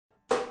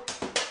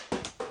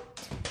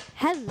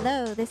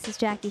Hello, this is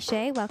Jackie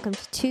Shea. Welcome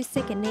to Too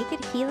Sick and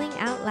Naked Healing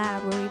Out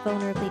Loud, where we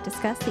vulnerably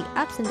discuss the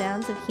ups and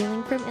downs of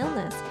healing from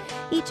illness.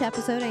 Each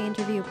episode, I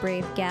interview a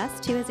brave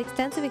guest who has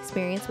extensive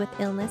experience with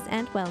illness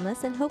and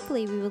wellness, and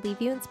hopefully we will leave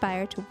you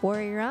inspired to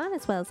warrior on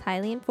as well as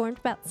highly informed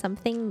about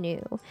something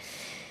new.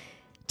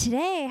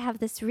 Today, I have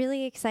this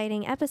really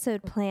exciting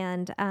episode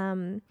planned,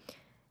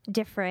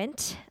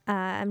 different.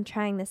 I'm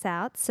trying this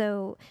out.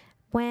 So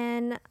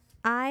when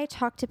I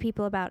talk to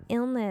people about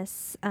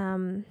illness,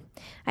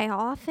 I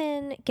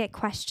often get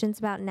questions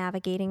about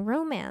navigating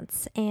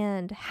romance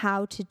and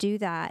how to do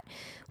that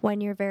when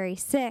you're very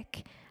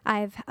sick.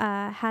 I've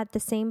had the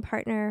same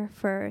partner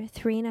for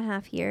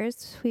 3.5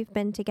 years. We've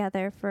been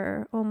together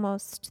for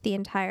almost the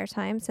entire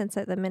time since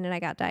the minute I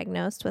got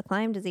diagnosed with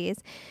Lyme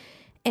disease.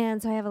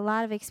 And so I have a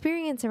lot of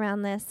experience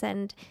around this.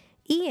 And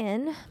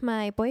Ian,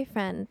 my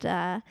boyfriend,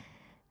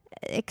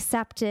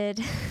 accepted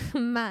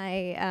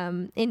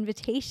my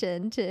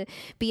invitation to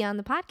be on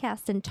the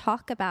podcast and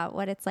talk about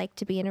what it's like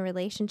to be in a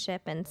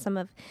relationship and some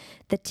of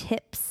the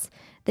tips,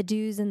 the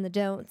do's and the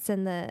don'ts,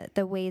 and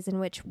the ways in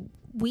which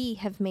we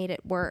have made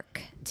it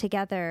work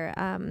together,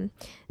 and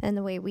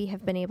the way we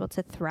have been able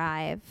to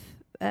thrive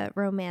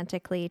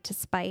romantically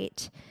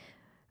despite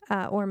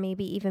or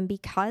maybe even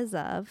because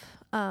of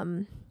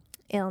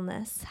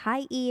illness.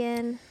 Hi,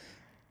 Ian.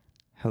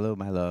 Hello,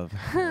 my love.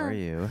 How are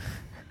you?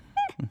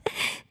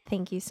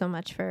 Thank you so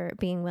much for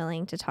being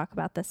willing to talk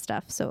about this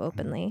stuff so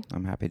openly.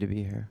 I'm happy to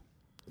be here.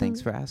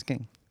 Thanks for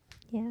asking.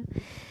 Yeah.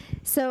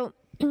 So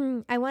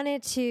I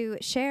wanted to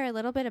share a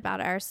little bit about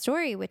our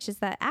story, which is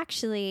that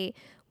actually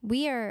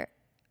we are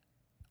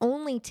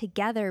only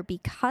together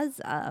because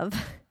of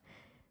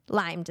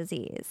Lyme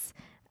disease.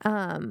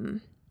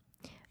 Our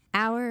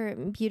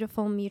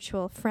beautiful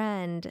mutual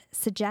friend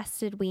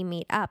suggested we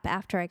meet up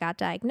after I got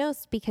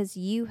diagnosed because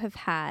you have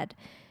had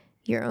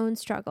your own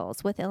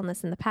struggles with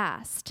illness in the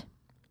past.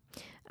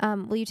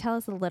 Will you tell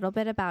us a little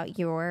bit about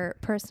your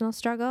personal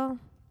struggle?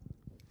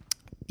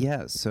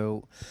 Yeah,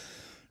 so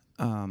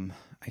I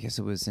guess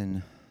it was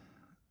in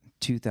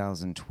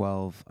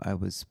 2012. I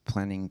was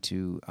planning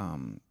to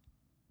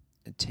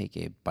take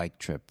a bike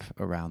trip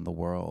around the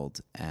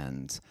world,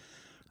 and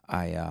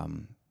I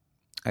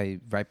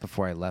right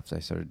before I left, I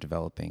started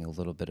developing a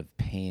little bit of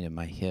pain in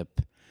my hip,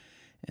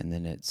 and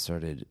then it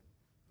started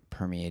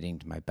permeating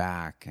to my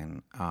back,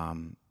 and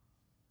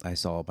I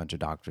saw a bunch of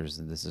doctors,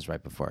 and this is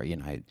right before,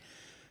 I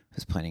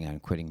was planning on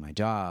quitting my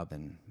job,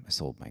 and I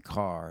sold my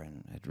car,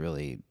 and I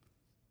really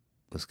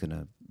was going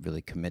to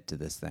really commit to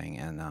this thing.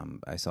 And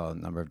I saw a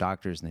number of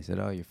doctors, and they said,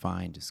 "Oh, you're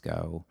fine. Just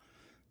go.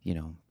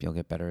 You'll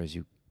get better as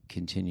you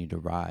continue to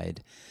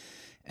ride."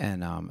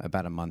 And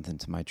about a month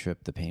into my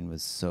trip, the pain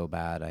was so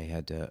bad, I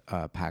had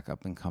to pack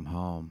up and come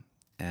home.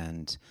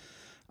 And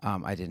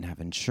I didn't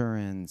have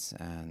insurance,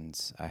 and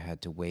I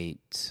had to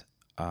wait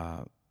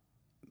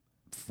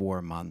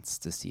 4 months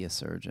to see a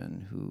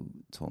surgeon who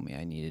told me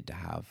I needed to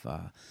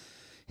have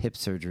hip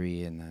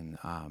surgery. And then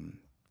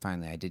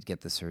finally I did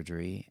get the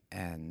surgery,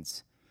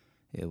 and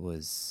it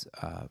was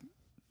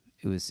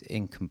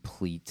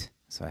incomplete.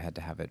 So I had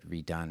to have it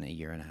redone 1.5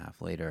 years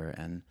later.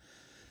 And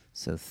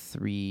so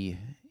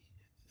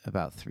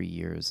about 3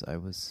 years I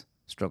was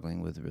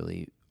struggling with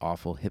really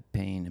awful hip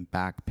pain and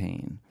back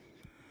pain.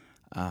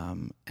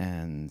 And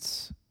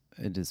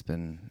it's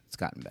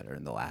gotten better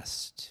in the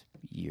last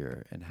 1.5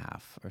 years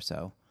or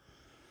so.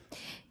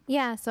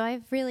 Yeah, so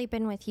I've really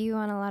been with you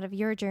on a lot of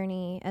your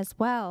journey as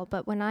well.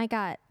 But when I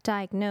got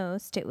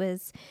diagnosed, it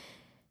was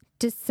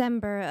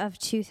December of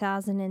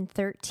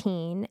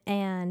 2013,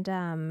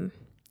 and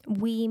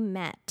we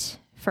met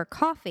for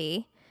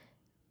coffee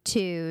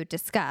to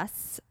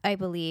discuss, I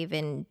believe,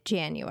 in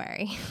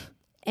January.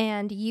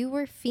 And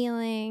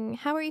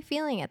how were you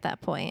feeling at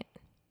that point?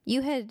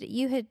 You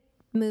had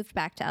moved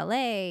back to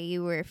LA.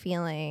 You were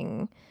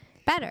feeling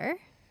better.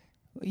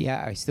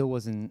 Yeah, I still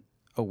wasn't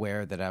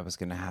aware that I was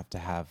going to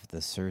have the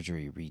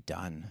surgery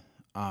redone.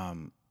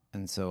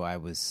 And so I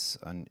was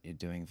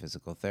doing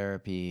physical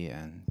therapy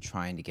and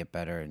trying to get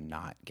better and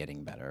not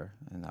getting better.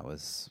 And I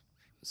was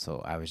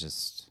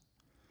just,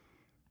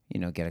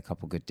 get a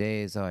couple good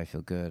days. Oh, I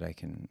feel good. I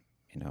can,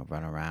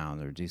 run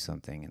around or do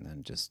something. And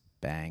then just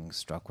bang,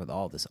 struck with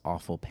all this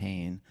awful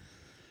pain,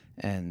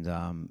 and,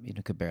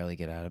 could barely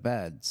get out of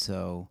bed.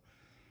 So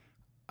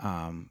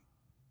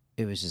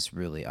it was just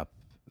really up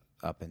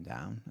and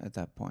down at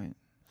that point.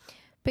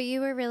 But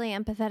you were really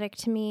empathetic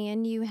to me,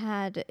 and you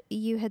had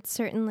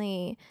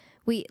certainly,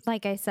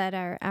 like I said,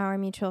 our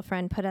mutual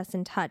friend put us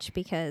in touch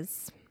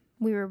because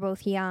we were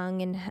both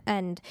young,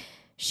 and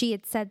she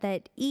had said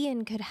that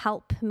Ian could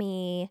help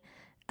me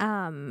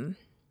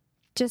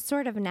just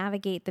sort of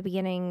navigate the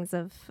beginnings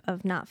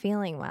of not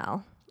feeling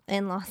well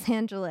in Los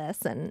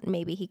Angeles, and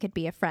maybe he could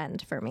be a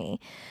friend for me.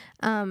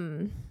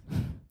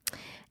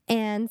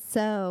 And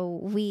so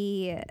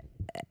we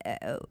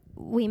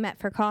met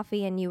for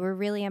coffee, and you were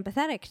really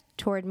empathetic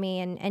toward me,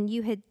 and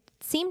you had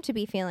seemed to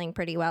be feeling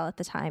pretty well at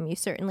the time. You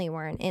certainly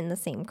weren't in the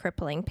same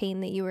crippling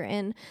pain that you were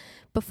in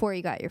before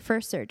you got your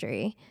first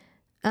surgery.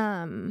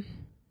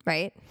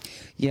 right?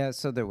 Yeah,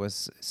 so there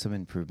was some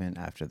improvement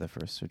after the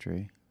first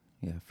surgery.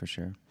 Yeah, for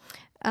sure.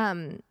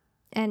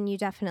 And you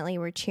definitely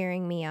were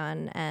cheering me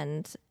on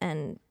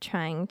and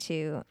trying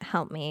to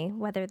help me,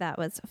 whether that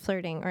was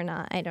flirting or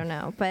not, I don't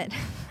know. But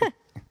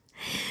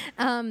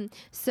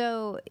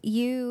so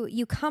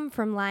you come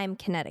from Lyme,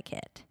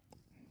 Connecticut.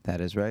 That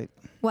is right.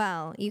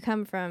 Well, you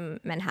come from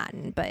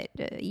Manhattan, but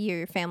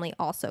your family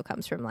also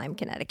comes from Lyme,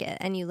 Connecticut,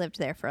 and you lived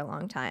there for a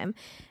long time,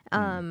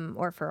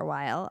 or for a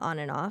while, on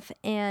and off.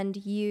 And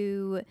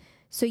you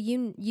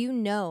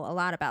know a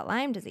lot about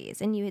Lyme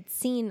disease, and you had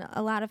seen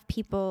a lot of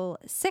people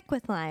sick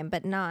with Lyme,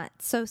 but not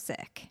so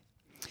sick.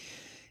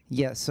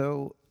 Yeah,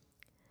 so,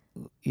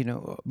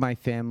 my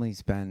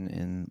family's been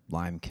in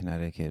Lyme,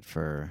 Connecticut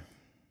for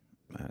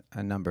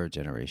a number of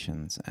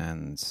generations,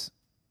 and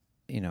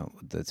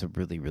that's a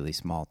really, really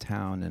small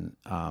town, and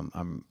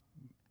I'm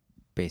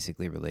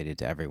basically related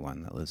to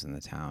everyone that lives in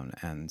the town.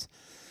 And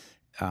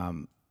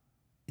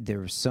there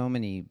were so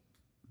many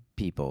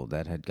people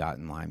that had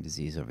gotten Lyme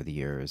disease over the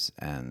years,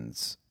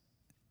 and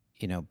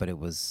but it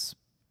was,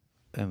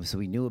 and so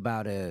we knew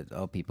about it.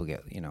 Oh, people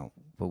get,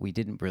 but we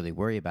didn't really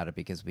worry about it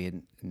because we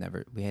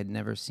had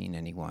never seen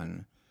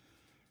anyone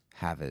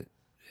have it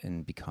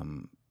and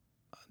become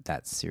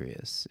that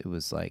serious. It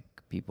was like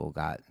people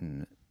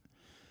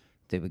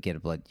they would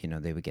get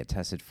they would get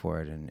tested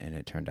for it, and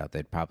it turned out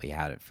they'd probably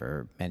had it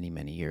for many,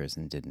 many years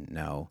and didn't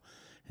know.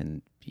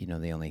 And,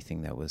 the only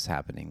thing that was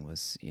happening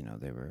was,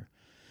 they were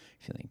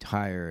feeling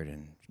tired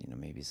and,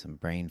 maybe some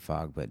brain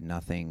fog, but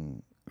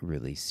nothing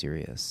really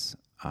serious.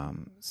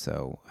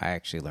 So I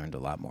actually learned a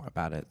lot more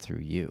about it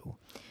through you.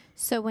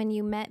 So when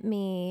you met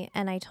me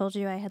and I told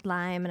you I had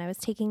Lyme and I was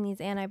taking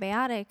these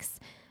antibiotics,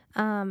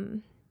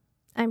 I'm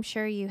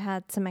sure you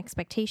had some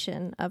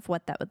expectation of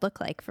what that would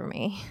look like for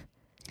me.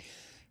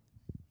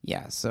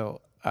 Yeah,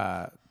 so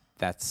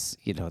that's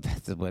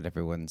what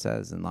everyone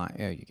says in Lyme.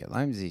 You get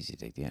Lyme disease, you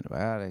take the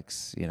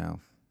antibiotics,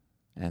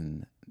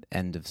 and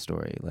end of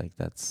story. Like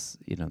that's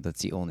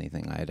the only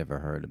thing I had ever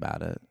heard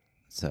about it.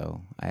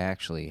 So I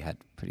actually had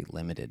pretty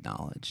limited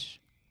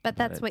knowledge. But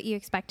that's what you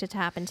expected to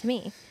happen to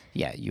me.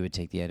 Yeah, you would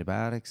take the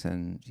antibiotics,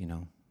 and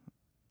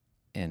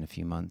in a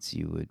few months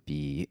you would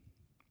be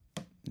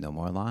no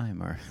more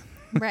Lyme or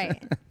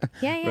right.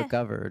 Yeah.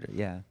 recovered.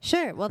 Yeah.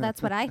 Sure. Well,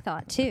 that's what I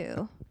thought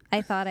too.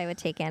 I thought I would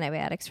take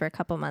antibiotics for a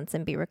couple months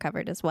and be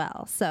recovered as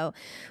well. So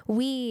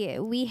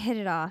we hit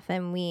it off,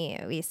 and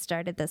we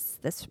started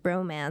this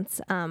romance.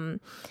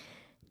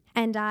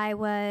 And I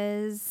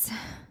was,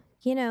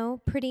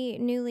 pretty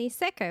newly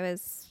sick. I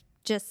was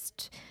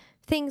just,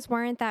 things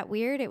weren't that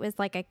weird. It was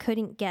like I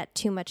couldn't get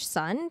too much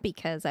sun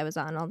because I was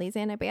on all these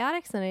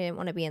antibiotics and I didn't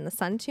want to be in the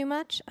sun too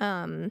much.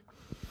 And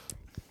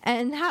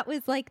that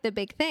was like the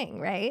big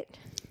thing, right?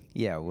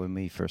 Yeah, when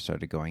we first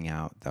started going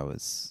out, that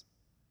was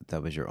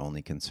your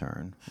only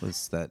concern,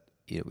 was that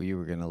you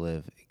were going to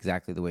live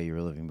exactly the way you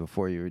were living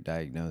before you were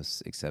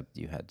diagnosed, except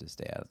you had to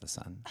stay out of the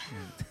sun.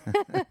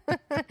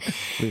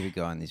 We would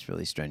go on these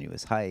really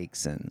strenuous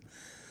hikes and,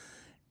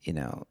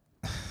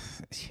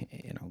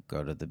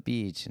 go to the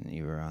beach, and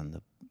you were on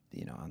the,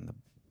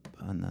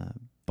 on the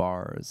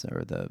bars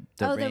or the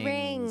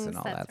rings and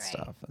all that right.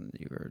 stuff. And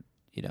you were,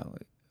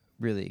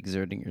 really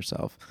exerting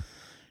yourself,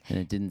 and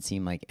it didn't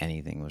seem like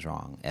anything was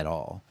wrong at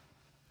all.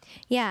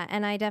 Yeah,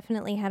 and I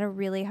definitely had a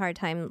really hard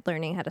time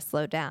learning how to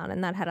slow down,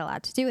 and that had a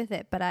lot to do with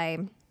it. But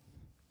I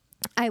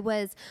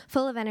was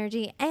full of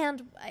energy,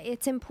 and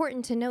it's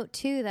important to note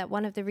too that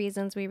one of the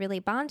reasons we really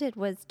bonded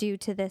was due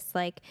to this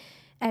like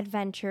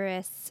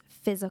adventurous,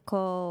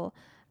 physical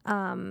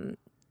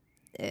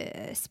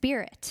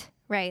spirit,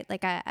 right?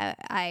 Like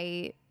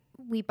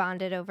we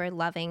bonded over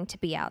loving to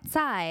be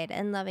outside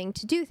and loving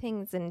to do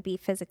things and be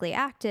physically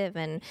active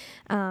and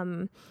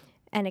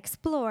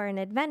explore and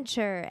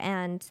adventure.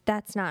 And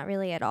that's not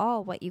really at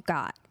all what you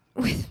got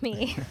with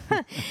me.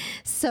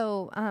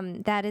 So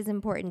that is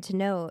important to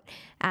note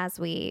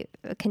as we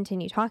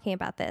continue talking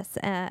about this.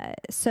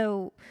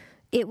 So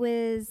it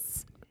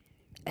was,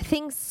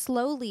 things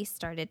slowly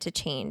started to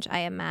change,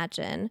 I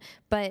imagine,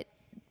 but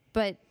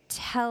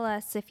tell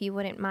us, if you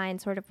wouldn't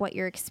mind, sort of what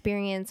your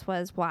experience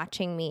was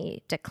watching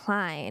me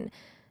decline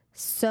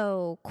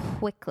so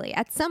quickly.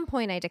 At some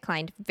point, I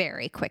declined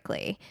very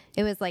quickly.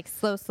 It was like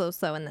slow,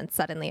 and then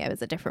suddenly I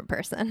was a different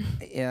person.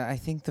 Yeah, I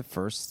think the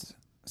first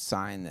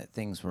sign that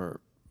things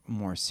were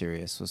more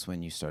serious was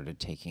when you started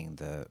taking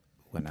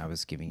when I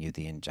was giving you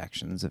the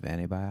injections of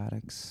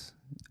antibiotics.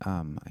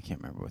 I can't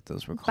remember what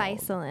those were called.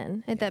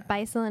 Bicillin. Yeah. That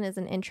Bicillin is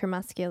an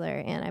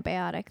intramuscular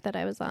antibiotic that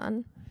I was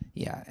on.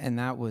 Yeah, and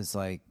that was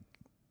like,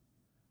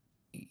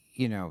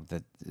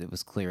 that it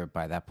was clear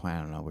by that point.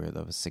 I don't know where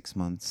that was, 6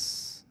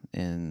 months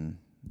in,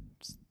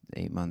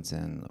 8 months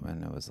in,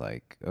 and it was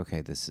like,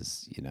 okay, this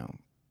is,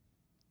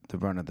 the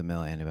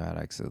run-of-the-mill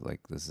antibiotics. So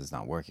like, this is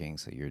not working.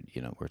 So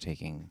we're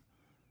taking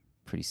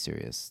pretty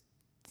serious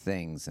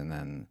things. And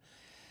then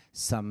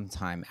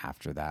sometime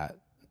after that,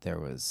 there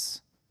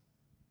was,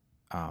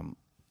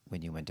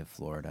 when you went to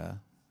Florida.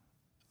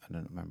 I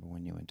don't remember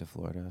when you went to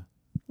Florida.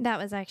 That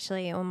was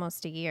actually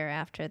almost a year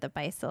after the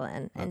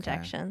Bisolin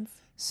injections.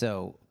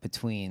 So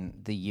between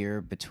the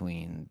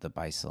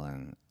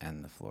Bisolin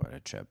and the Florida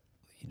trip,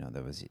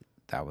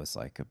 that was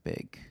like a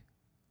big,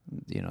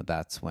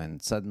 that's when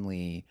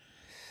suddenly,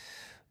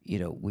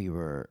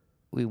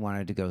 we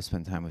wanted to go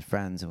spend time with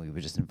friends, and we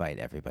would just invite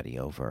everybody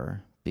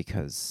over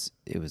because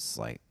it was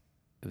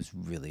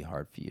really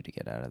hard for you to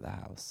get out of the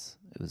house.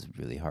 It was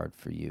really hard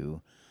for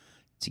you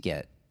to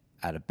get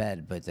out of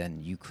bed, but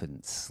then you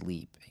couldn't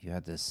sleep. You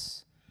had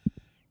this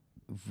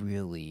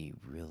really,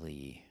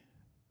 really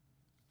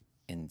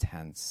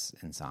intense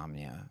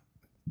insomnia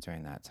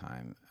during that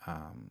time,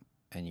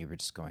 and you were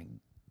just going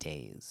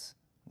days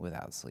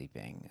without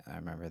sleeping. I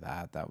remember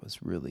that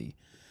was really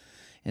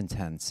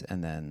intense.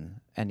 And then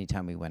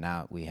anytime we went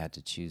out, we had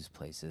to choose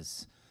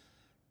places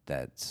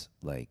that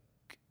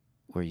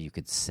where you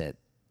could sit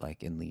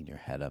and lean your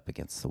head up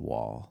against the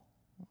wall.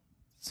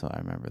 So I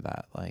remember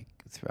that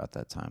throughout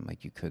that time,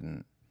 you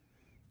couldn't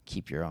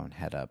keep your own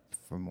head up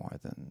for more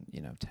than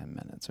 10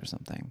 minutes or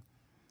something.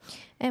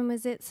 And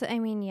was it? So, I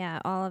mean, yeah,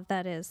 all of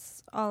that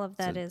is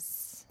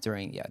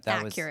during that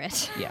accurate.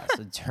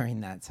 So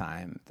during that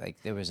time,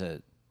 there was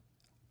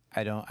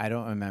I don't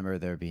remember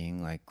there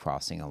being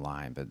crossing a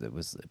line, but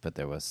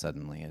there was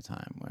suddenly a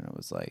time when it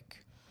was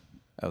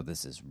oh,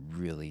 this is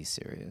really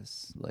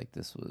serious.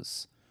 This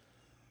was,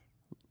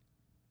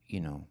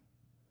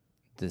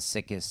 the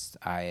sickest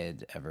I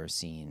had ever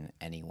seen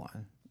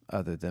anyone,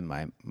 other than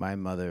my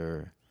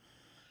mother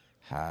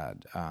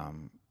had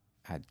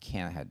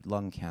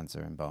lung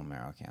cancer and bone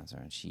marrow cancer,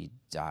 and she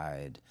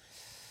died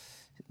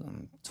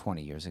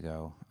 20 years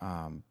ago.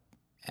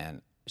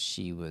 And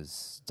she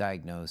was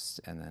diagnosed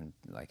and then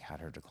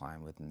had her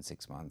decline within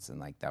 6 months, and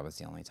that was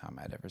the only time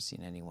I'd ever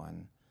seen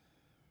anyone,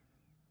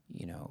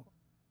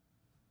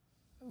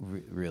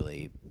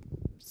 really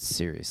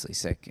seriously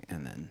sick.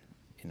 And then,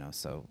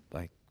 so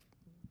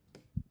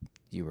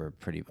you were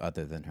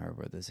other than her,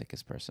 were the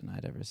sickest person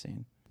I'd ever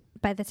seen.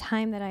 By the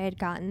time that I had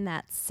gotten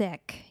that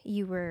sick,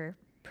 you were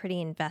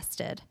pretty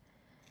invested,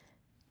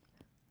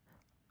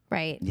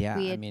 right? Yeah,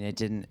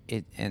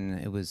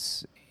 it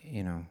was,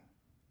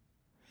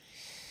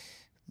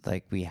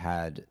 we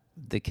had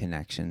the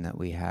connection that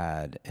we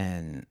had,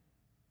 and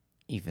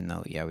even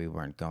though, we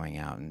weren't going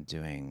out and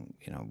doing,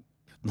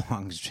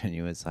 long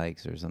strenuous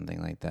hikes or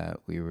something like that,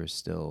 we were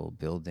still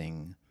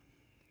building,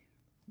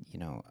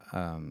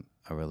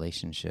 a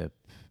relationship.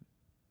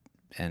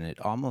 And it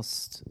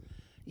almost,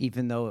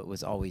 even though it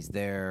was always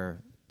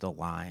there, the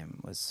Lyme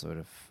was sort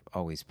of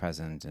always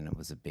present, and it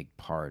was a big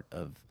part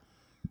of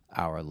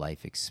our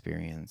life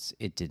experience.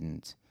 It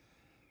didn't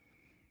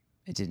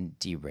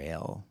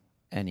derail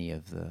any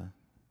of the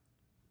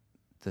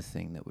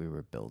thing that we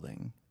were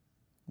building,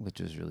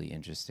 which was really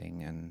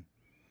interesting. And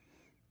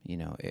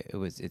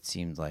it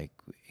seemed like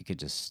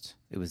it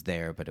was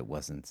there, but it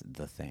wasn't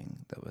the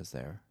thing that was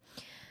there.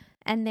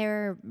 And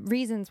there are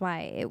reasons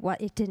why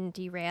it didn't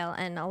derail,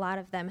 and a lot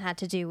of them had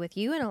to do with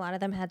you, and a lot of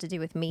them had to do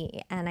with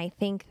me. And I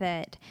think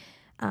that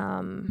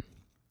one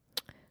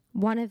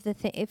of the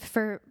things,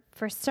 for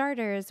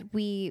starters,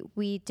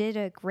 we did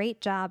a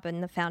great job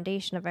in the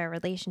foundation of our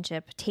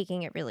relationship,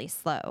 taking it really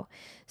slow.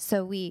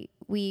 So we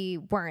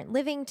weren't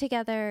living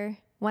together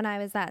when I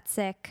was that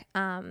sick.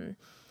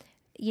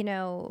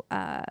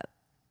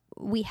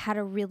 We had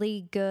a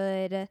really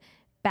good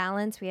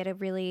balance. We had a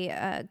really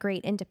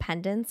great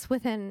independence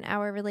within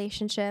our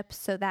relationship.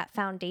 So that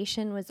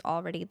foundation was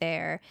already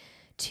there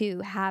to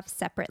have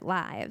separate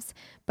lives.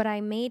 But I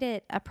made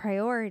it a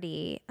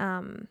priority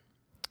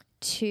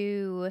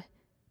to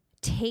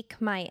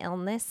take my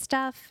illness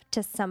stuff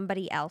to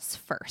somebody else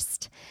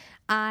first.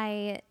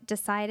 I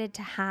decided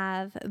to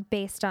have,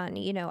 based on,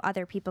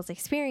 other people's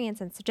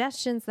experience and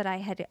suggestions that I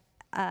had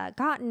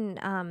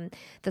gotten,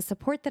 the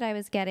support that I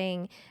was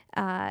getting,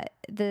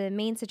 the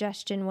main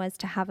suggestion was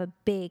to have a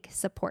big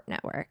support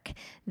network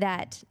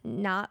that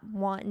no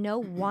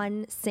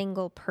one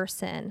single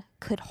person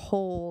could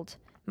hold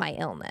my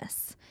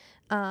illness.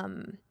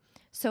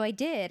 So I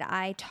did.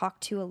 I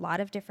talked to a lot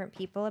of different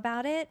people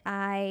about it.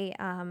 I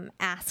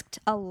asked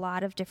a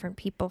lot of different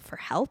people for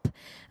help.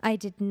 I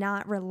did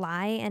not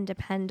rely and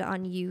depend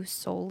on you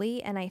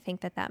solely, and I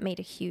think that made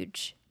a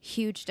huge,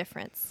 huge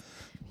difference.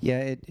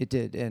 Yeah, it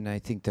did. And I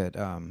think that,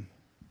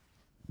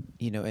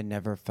 it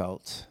never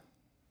felt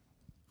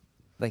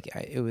like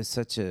it was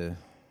such a,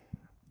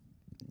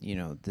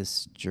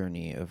 this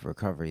journey of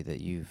recovery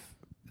that you're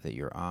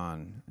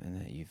on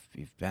and that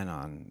you've been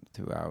on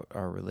throughout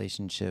our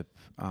relationship.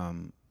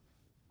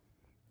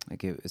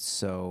 It was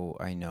so,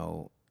 I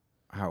know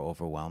how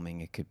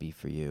overwhelming it could be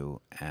for you,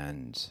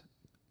 and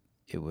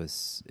it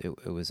was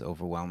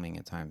overwhelming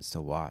at times to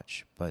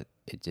watch, but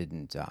it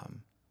didn't,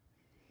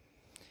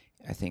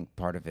 I think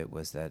part of it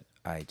was that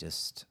I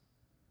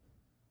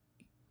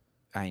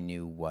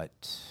knew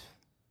what,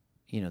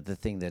 the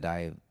thing that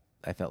I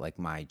felt like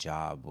my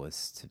job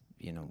was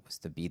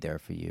to be there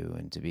for you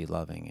and to be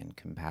loving and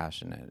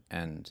compassionate.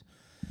 And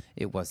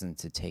it wasn't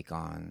to take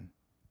on,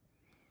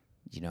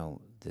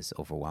 this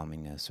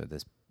overwhelmingness or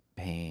this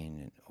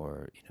pain,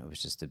 or, it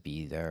was just to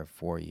be there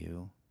for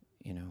you,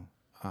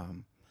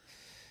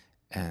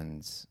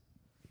 and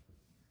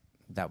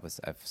that was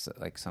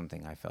like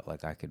something I felt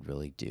like I could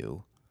really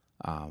do,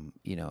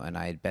 and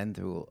I had been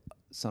through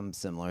some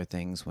similar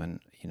things when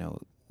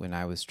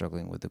I was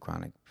struggling with the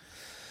chronic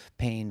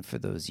pain for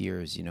those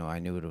years. I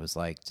knew what it was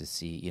like to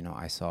see,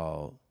 I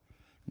saw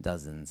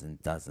dozens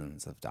and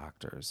dozens of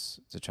doctors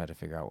to try to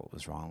figure out what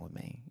was wrong with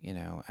me,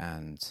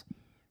 and,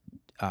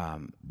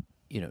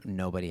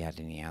 nobody had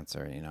any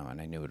answer,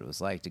 and I knew what it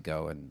was like to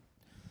go and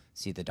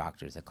see the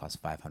doctors that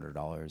cost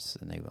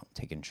 $500 and they won't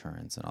take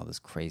insurance and all this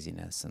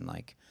craziness. And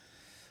like,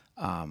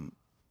 and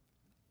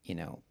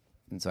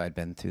so I'd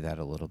been through that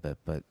a little bit,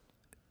 but,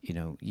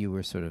 you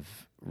were sort of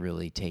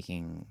really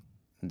taking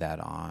that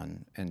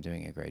on and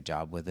doing a great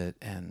job with it.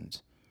 And,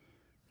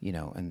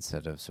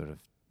 instead of sort of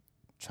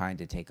trying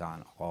to take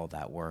on all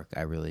that work,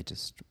 I really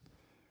just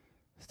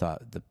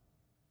thought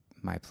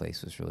my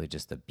place was really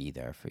just to be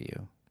there for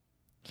you.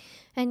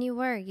 And you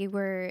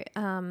were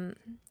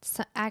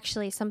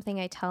actually something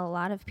I tell a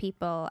lot of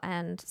people,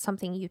 and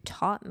something you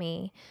taught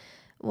me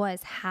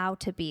was how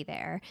to be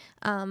there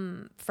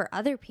for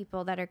other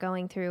people that are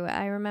going through.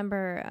 I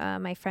remember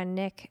my friend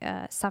Nick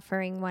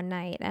suffering one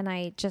night, and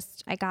I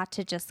got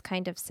to just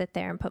kind of sit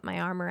there and put my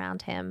arm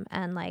around him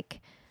and like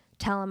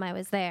tell him I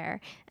was there.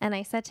 And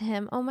I said to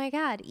him, oh my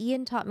God,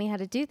 Ian taught me how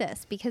to do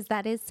this, because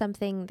that is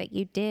something that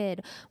you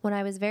did when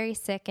I was very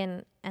sick,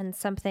 and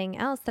something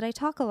else that I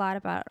talk a lot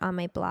about on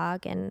my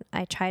blog and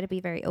I try to be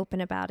very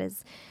open about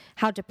is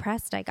how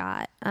depressed I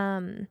got.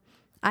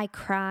 I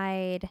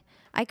cried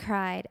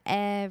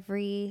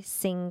every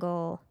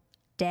single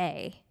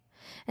day.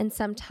 And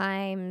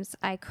sometimes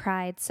I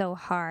cried so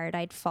hard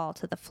I'd fall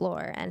to the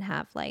floor and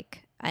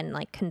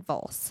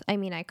convulse. I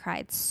mean, I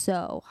cried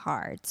so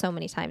hard so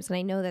many times, and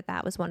I know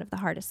that was one of the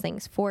hardest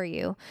things for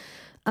you.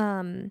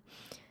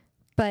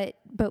 But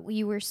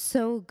you were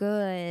so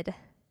good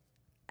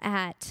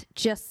at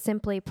just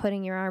simply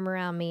putting your arm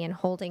around me and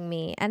holding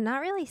me and not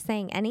really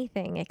saying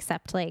anything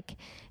except like,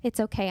 it's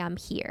okay, I'm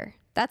here.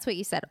 That's what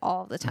you said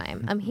all the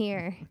time. I'm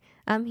here.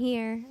 I'm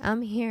here.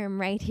 I'm here.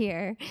 I'm right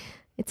here.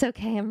 It's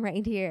okay. I'm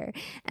right here.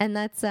 And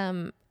that's,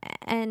 and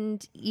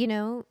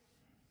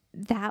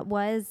that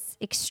was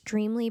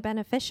extremely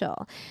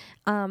beneficial.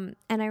 And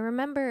I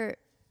remember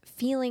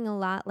feeling a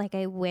lot like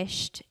I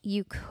wished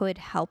you could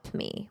help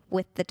me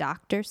with the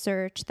doctor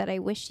search, that I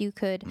wish you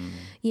could,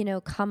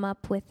 come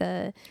up with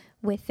a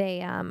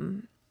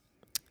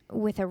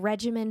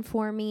regimen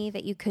for me,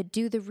 that you could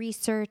do the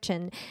research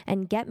and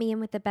get me in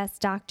with the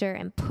best doctor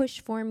and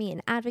push for me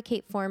and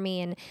advocate for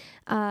me. And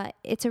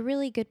it's a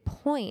really good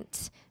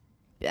point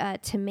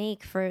to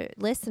make for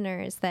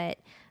listeners that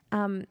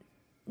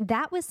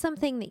that was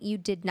something that you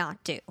did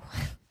not do.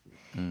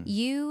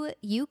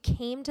 You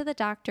came to the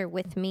doctor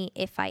with me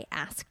if I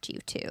asked you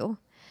to.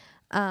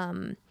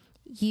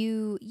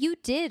 You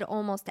did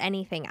almost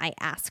anything I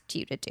asked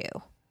you to do.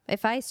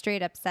 If I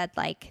straight up said,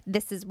 like,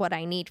 this is what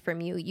I need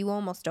from you, you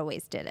almost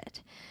always did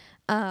it.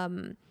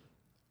 But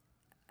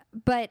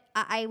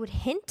I would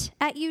hint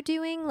at you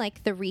doing,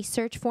 like, the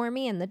research for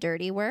me and the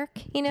dirty work,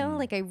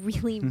 like I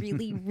really,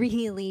 really,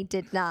 really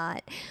did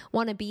not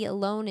want to be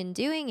alone in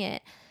doing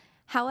it.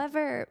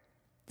 However,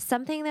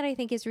 something that I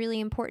think is really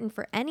important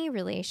for any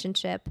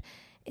relationship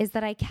is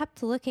that I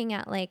kept looking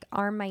at, like,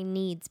 are my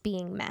needs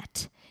being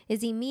met?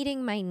 Is he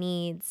meeting my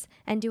needs?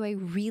 And do I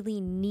really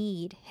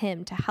need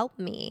him to help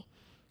me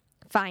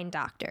find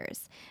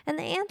doctors? And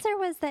the answer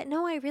was that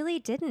no, I really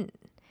didn't.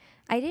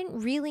 I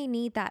didn't really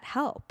need that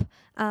help.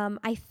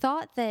 I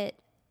thought that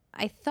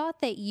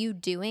you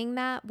doing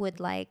that would,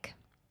 like,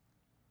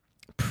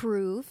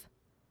 prove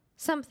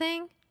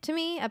something to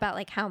me about,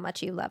 like, how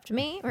much you loved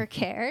me or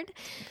cared.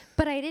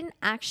 But I didn't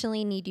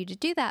actually need you to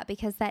do that,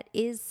 because that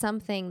is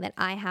something that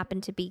I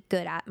happen to be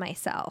good at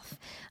myself,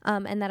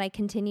 and that I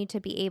continued to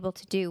be able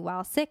to do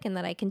while sick, and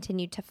that I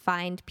continued to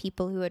find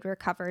people who had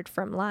recovered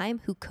from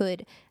Lyme who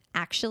could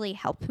actually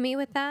help me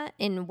with that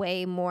in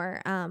way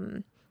more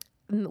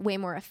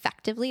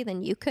effectively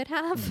than you could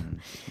have.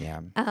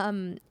 Yeah.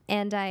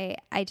 And I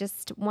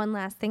just, one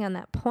last thing on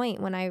that point,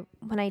 when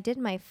I did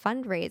my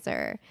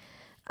fundraiser,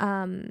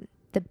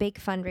 the big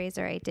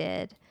fundraiser I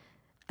did,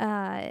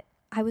 I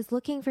was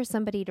looking for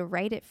somebody to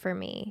write it for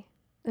me.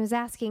 I was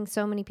asking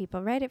so many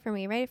people, write it for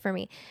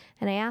me.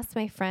 And I asked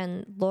my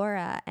friend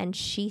Laura, and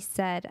she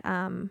said,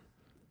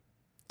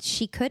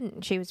 she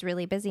couldn't. She was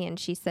really busy. And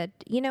she said,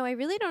 I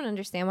really don't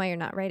understand why you're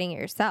not writing it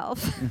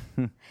yourself.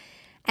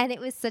 And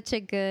it was such a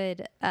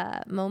good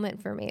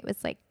moment for me. It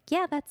was like,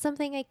 yeah, that's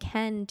something I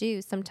can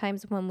do.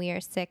 Sometimes when we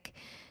are sick,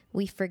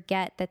 we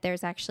forget that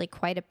there's actually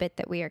quite a bit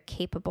that we are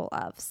capable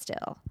of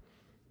still.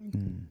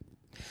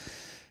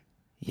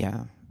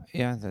 Yeah,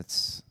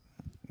 that's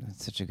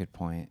such a good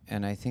point.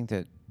 And I think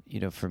that,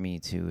 for me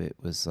too, it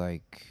was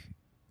like,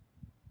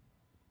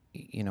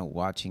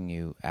 watching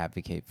you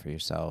advocate for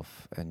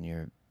yourself, and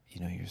you're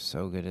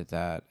so good at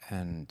that.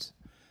 And,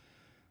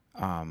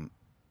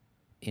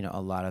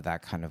 a lot of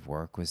that kind of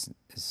work is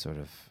sort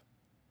of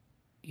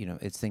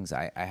it's things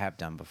I have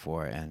done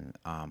before, and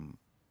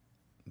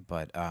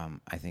but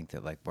I think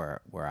that like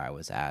where I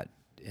was at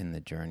in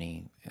the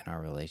journey in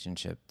our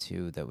relationship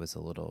too, that was a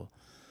little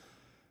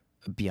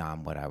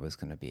beyond what I was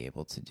going to be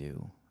able to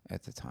do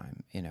at the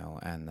time,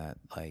 and that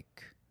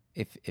like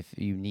if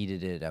you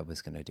needed it, I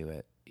was going to do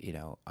it,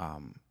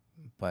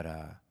 but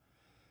I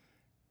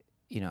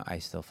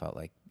still felt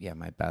like, yeah,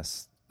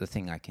 the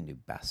thing I can do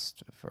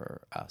best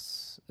for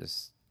us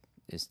is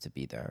to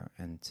be there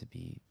and to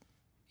be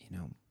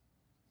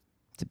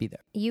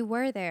there. You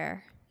were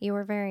there. You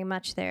were very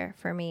much there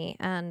for me,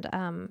 and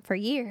for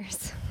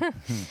years.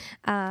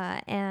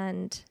 But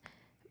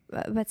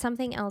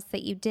something else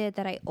that you did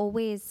that I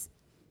always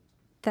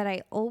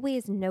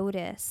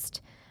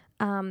noticed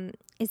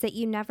is that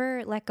you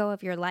never let go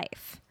of your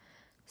life.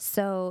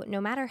 So no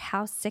matter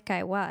how sick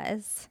I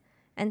was,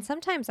 and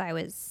sometimes I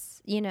was,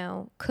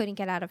 couldn't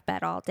get out of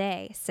bed all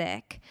day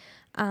sick,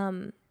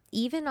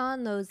 even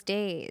on those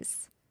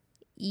days,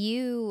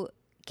 you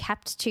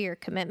kept to your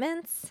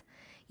commitments.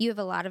 You have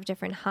a lot of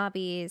different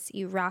hobbies.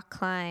 You rock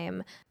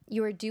climb.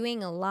 You were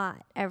doing a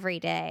lot every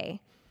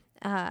day.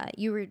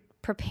 You were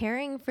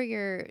preparing for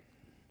your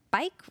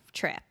bike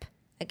trip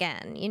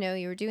again.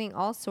 You were doing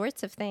all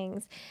sorts of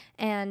things,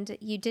 and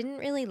you didn't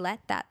really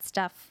let that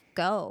stuff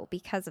go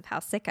because of how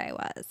sick I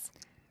was.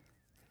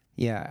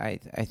 Yeah,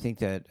 I think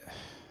that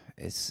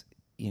it's,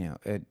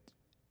 at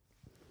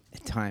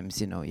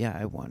times,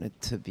 I wanted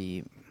to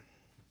be,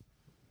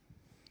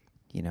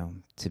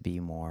 to be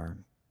more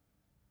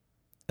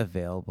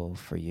available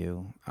for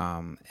you.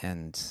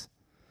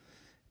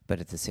 But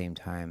at the same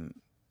time,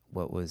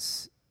 it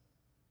was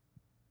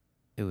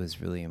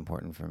really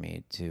important for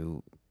me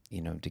to,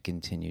 to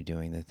continue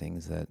doing the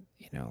things that,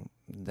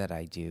 that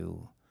I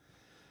do.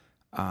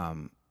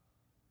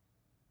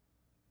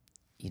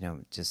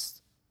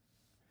 Just.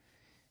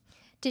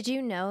 Did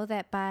you know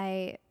that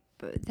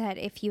that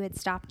if you had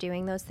stopped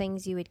doing those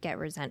things, you would get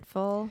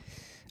resentful?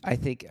 I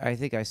think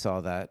I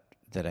saw that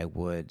I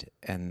would,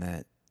 and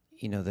that,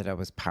 that I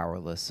was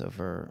powerless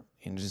over,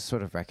 just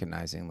sort of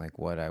recognizing like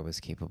what I was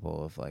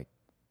capable of, like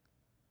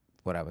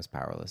what I was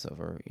powerless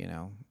over,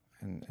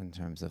 in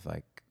terms of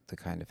like the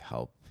kind of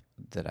help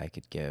that I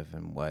could give,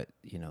 and what,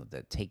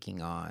 that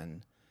taking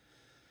on,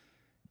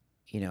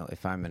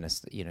 if I'm going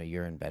to,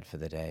 you're in bed for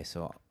the day,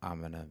 so I'm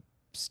going to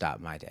stop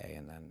my day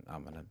and then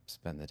I'm going to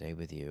spend the day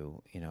with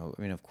you.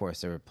 Of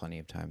course there were plenty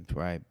of times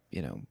where I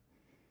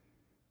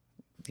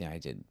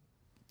did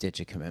ditch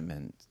a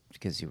commitment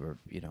because you were,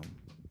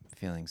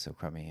 feeling so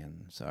crummy,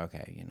 and so,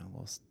 okay,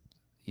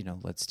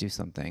 let's do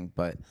something.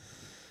 But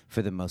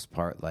for the most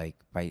part, like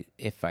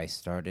if I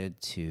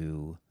started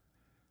to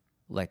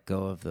let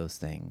go of those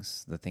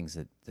things, the things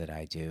that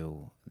I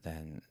do,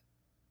 then,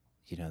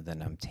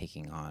 then I'm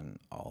taking on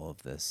all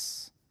of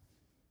this,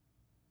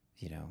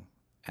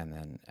 and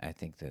then I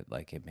think that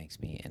like it makes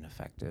me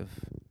ineffective,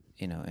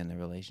 in the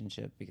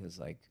relationship, because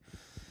like,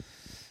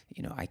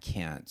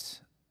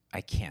 I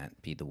can't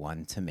be the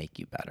one to make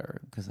you better,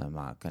 because I'm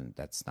not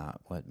that's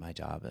not what my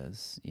job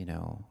is,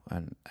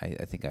 and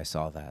I think I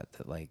saw that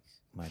like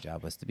my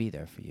job was to be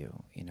there for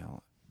you,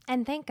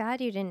 And thank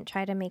God you didn't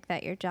try to make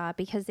that your job,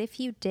 because if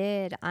you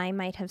did, I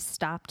might have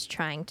stopped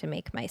trying to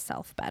make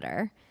myself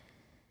better.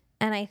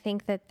 And I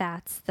think that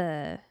that's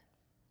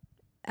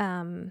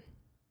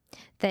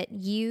that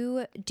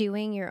you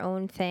doing your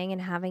own thing and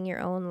having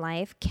your own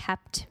life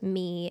kept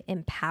me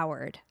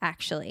empowered,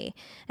 actually,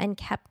 and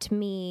kept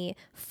me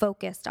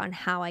focused on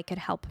how I could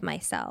help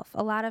myself.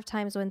 A lot of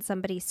times when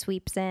somebody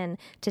sweeps in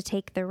to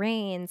take the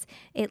reins,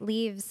 it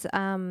leaves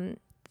the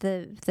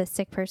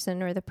sick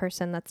person or the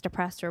person that's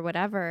depressed or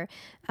whatever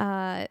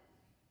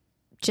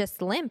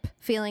just limp,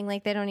 feeling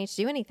like they don't need to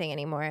do anything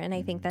anymore. And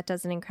I think that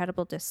does an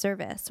incredible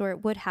disservice, or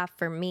it would have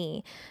for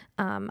me.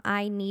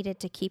 I needed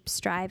to keep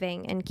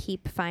striving and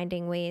keep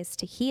finding ways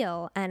to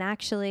heal. And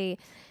actually,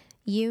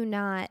 you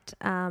not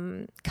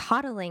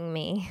coddling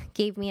me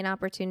gave me an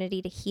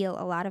opportunity to heal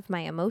a lot of my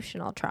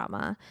emotional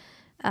trauma,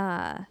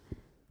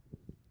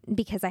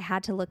 because I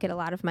had to look at a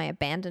lot of my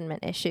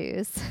abandonment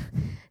issues.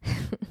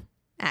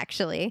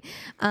 Actually,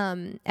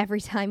 every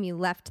time you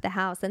left the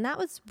house. And that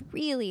was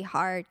really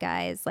hard,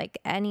 guys. Like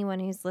anyone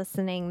who's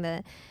listening,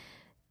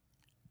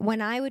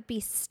 when I would be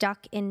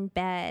stuck in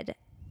bed,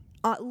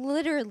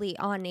 literally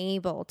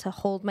unable to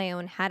hold my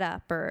own head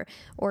up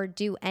or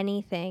do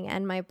anything,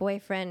 and my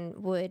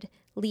boyfriend would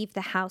leave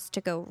the house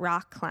to go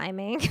rock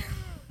climbing,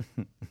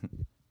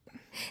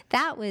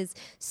 that was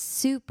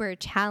super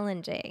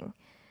challenging.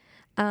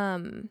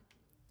 And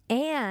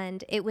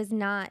it was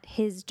not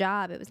his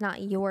job. It was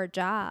not your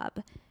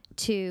job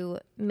to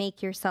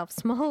make yourself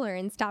smaller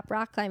and stop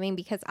rock climbing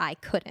because I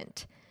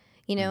couldn't,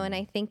 and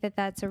I think that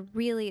that's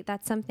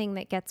something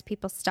that gets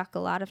people stuck a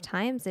lot of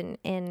times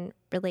in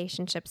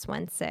relationships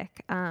when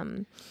sick.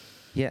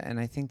 Yeah. And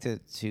I think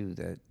that too,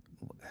 that,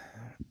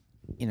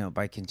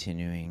 by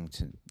continuing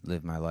to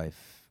live my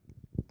life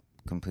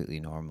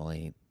completely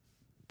normally,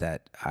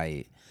 that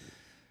I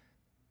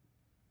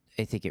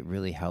think it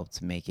really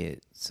helped make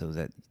it so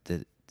that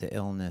the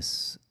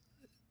illness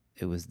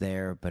it was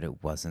there, but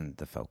it wasn't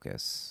the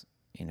focus,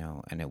 you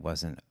know, and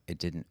it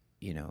didn't,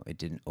 you know, it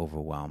didn't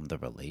overwhelm the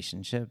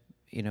relationship,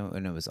 you know,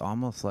 and it was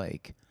almost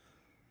like,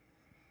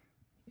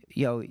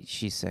 yo,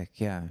 she's sick.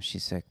 Yeah,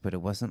 she's sick. But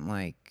it wasn't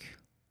like,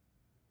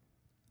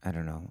 I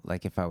don't know,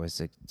 like if I was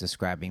like,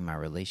 describing my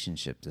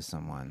relationship to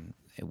someone,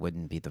 it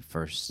wouldn't be the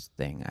first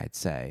thing I'd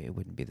say. It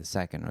wouldn't be the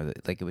second, or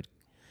like it would,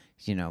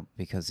 you know,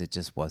 because it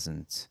just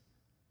wasn't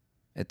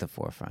at the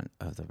forefront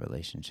of the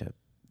relationship.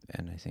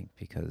 And I think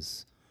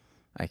because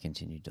I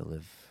continued to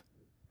live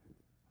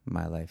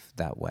my life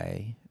that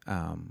way,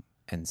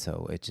 and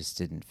so it just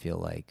didn't feel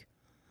like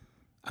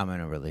I'm in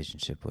a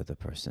relationship with a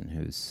person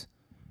who's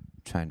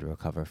trying to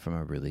recover from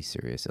a really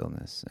serious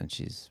illness, and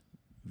she's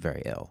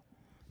very ill.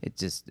 It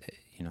just,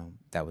 you know,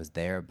 that was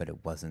there, but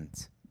it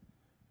wasn't.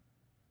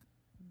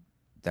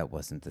 That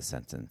wasn't the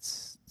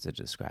sentence to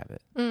describe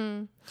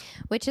it.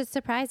 Which is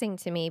surprising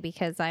to me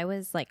because I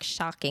was like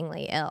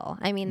shockingly ill.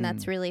 I mean,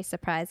 that's really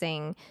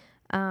surprising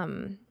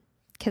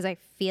because I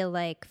feel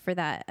like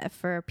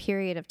for a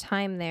period of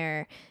time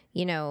there,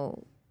 you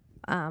know,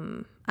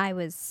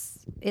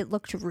 it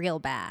looked real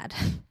bad.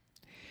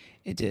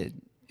 It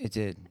did.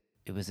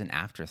 It was an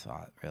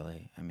afterthought,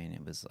 really. I mean,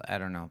 it was, I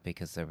don't know,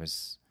 because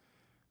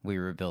we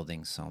were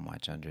building so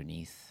much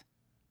underneath,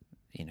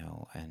 you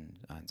know, and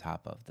on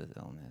top of the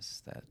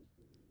illness that.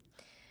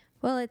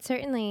 Well, it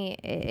certainly,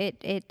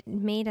 it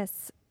made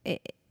us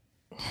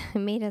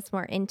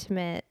more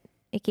intimate.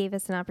 It gave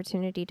us an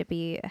opportunity to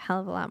be a hell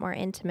of a lot more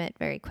intimate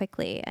very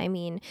quickly. I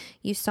mean,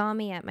 you saw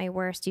me at my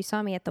worst. You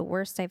saw me at the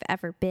worst I've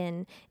ever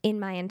been in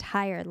my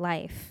entire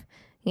life.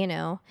 You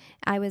know,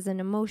 I was an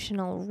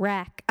emotional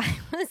wreck. I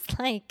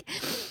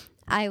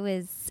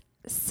was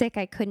sick.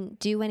 I couldn't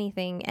do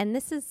anything. And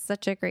this is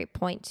such a great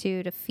point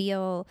too, to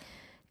feel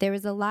there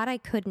was a lot I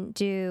couldn't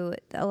do,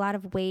 a lot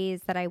of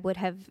ways that I would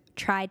have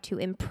tried to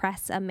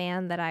impress a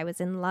man that I was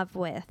in love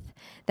with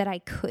that I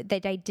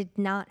did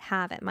not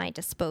have at my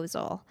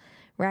disposal.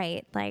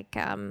 Right. Like,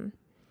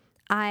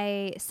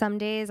 some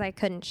days I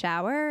couldn't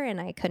shower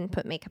and I couldn't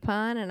put makeup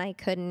on and I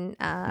couldn't,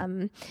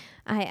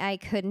 I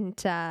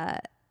couldn't,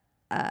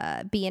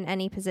 be in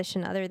any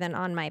position other than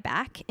on my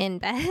back in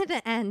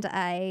bed. And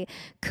I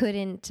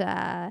couldn't,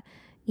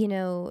 you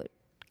know,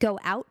 go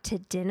out to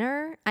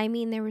dinner. I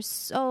mean, there was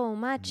so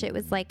much. It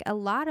was like a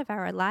lot of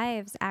our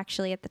lives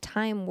actually at the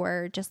time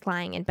were just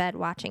lying in bed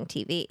watching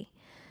TV.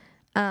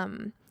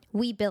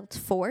 We built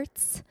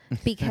forts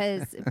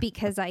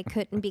because I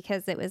couldn't,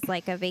 because it was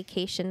like a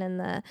vacation in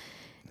the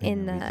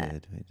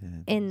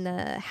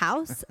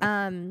house.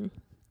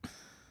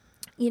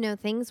 You know,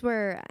 things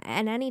were,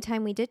 and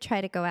anytime we did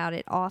try to go out,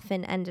 it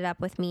often ended up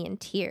with me in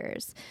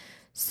tears.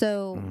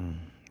 So,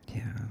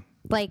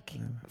 like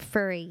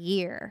for a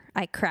year,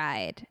 I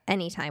cried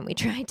anytime we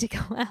tried to go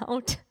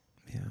out.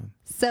 Yeah.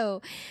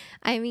 So,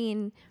 I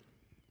mean,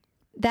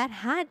 that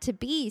had to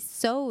be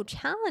so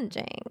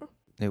challenging.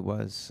 It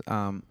was.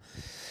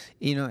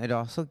 You know, it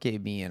also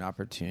gave me an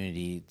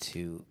opportunity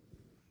to,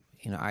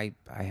 you know, I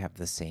have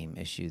the same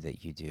issue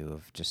that you do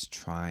of just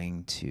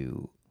trying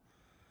to,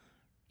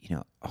 you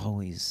know,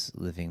 always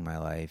living my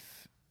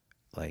life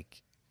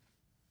like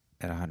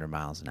at 100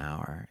 miles an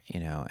hour, you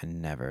know,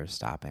 and never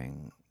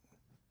stopping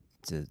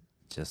to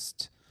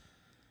just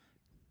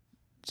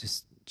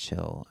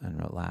chill and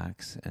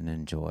relax and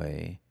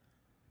enjoy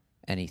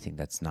anything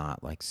that's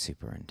not like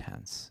super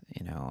intense,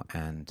 you know.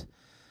 And,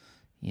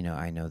 you know,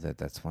 I know that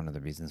that's one of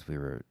the reasons we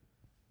were,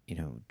 you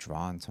know,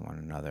 drawn to one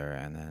another.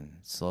 And then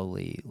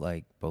slowly,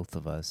 like both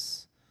of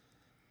us,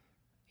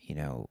 you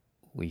know,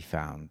 we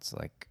found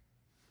like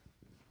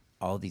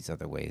all these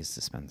other ways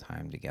to spend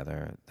time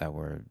together that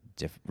were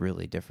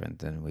really different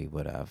than we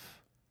would have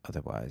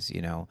otherwise,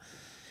 you know.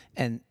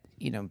 And,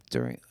 you know,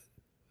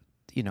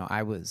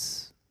 I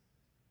was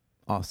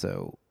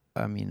also,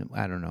 I mean,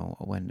 I don't know,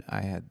 when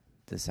I had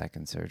the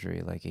second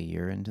surgery, like a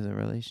year into the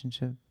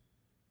relationship.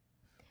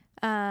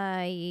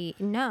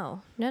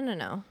 No.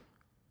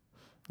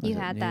 You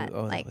had that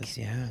like,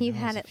 you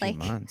had it like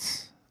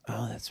months.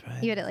 Oh, that's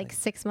right. You had it like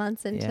 6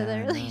 months into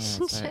the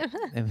relationship.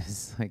 Right. It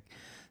was like,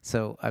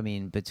 so, I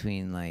mean,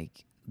 between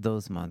like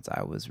those months,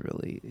 I was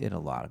really in a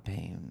lot of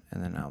pain.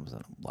 And then I was in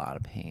a lot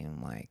of pain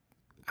like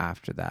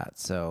after that.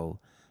 So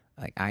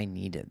like I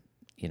needed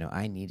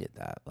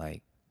that.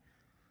 Like,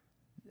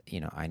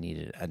 you know, I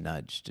needed a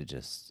nudge to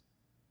just,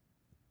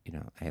 you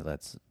know, hey,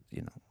 let's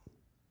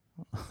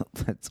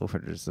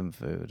order some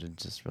food and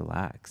just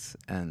relax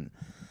and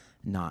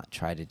not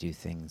try to do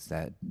things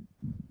that,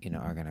 you know,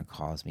 are going to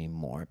cause me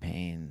more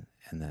pain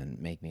and then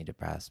make me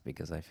depressed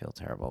because I feel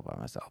terrible about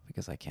myself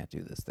because I can't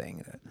do this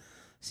thing that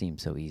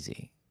seems so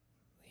easy.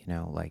 You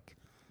know, like,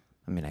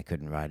 I mean, I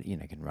can ride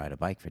a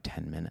bike for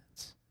 10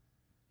 minutes,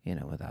 you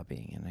know, without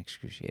being in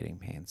excruciating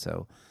pain.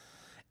 So,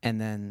 and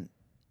then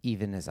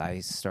even as I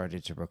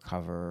started to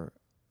recover,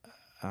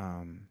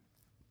 a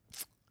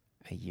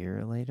year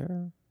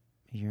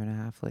and a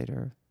half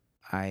later,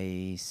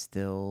 I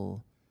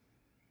still,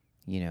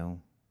 you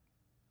know,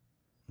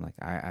 like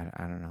I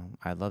don't know.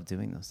 I love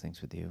doing those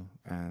things with you,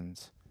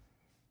 and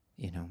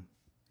you know,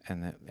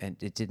 and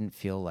it didn't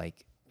feel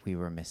like we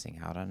were missing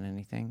out on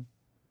anything,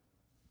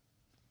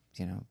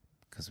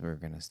 because we were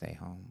going to stay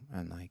home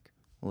and like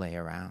lay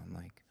around,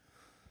 like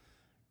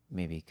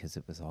maybe because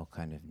it was all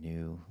kind of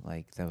new,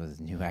 like that was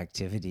new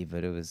activity,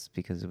 but it was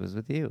because it was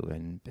with you.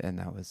 And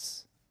that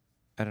was,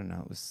 I don't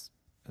know, it was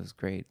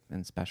great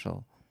and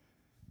special.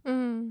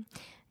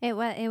 It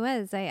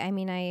was. I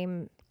mean,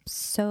 I'm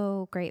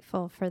so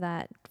grateful for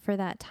that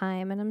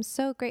time, and I'm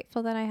so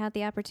grateful that I had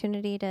the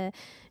opportunity to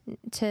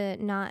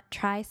not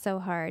try so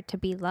hard to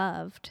be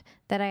loved,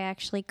 that I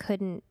actually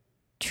couldn't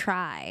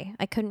try.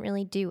 I couldn't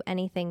really do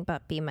anything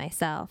but be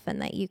myself,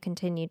 and that you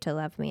continued to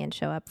love me and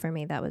show up for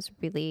me. That was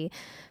really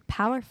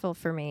powerful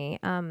for me.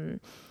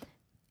 And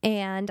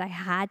I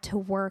had to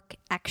work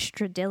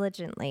extra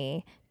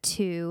diligently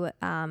to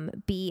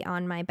be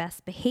on my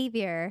best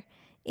behavior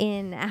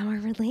in our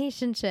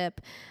relationship.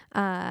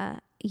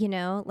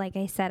 Like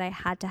I said, I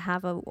had to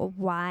have a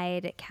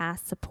wide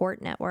cast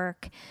support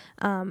network.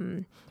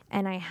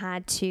 And I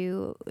had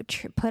to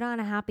put on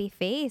a happy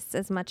face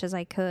as much as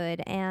I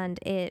could. And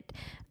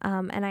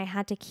I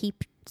had to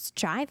keep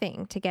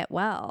striving to get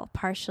well,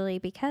 partially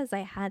because I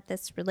had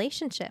this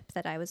relationship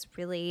that I was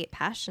really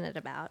passionate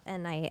about.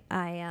 And I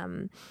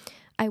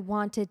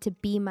wanted to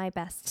be my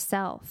best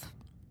self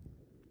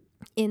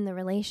in the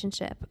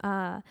relationship.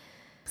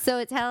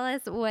 So tell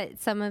us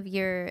what some of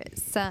your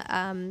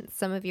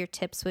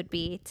tips would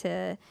be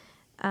to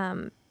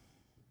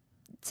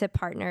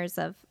partners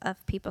of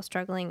people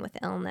struggling with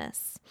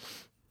illness.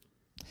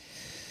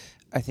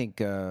 I think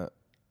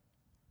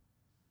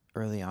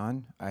early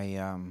on, I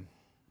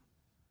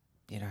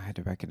had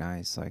to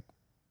recognize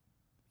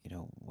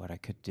what I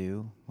could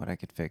do, what I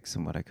could fix,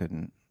 and what I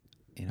couldn't.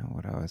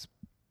 What I was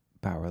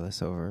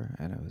powerless over,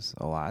 and it was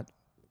a lot.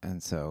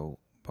 And so,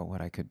 but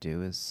what I could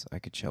do is I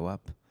could show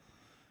up.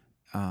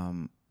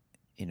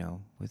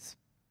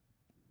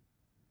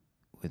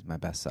 With my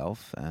best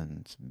self,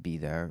 and be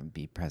there, and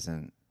be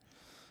present,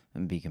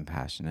 and be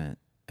compassionate,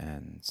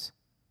 and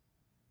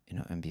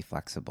and be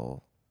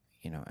flexible,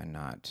 and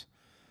not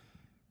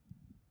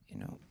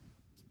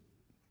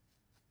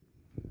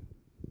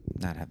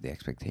not have the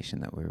expectation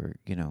that we were,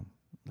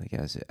 like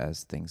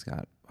as things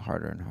got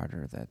harder and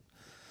harder, that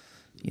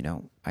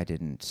I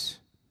didn't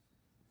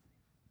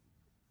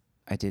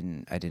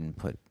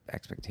put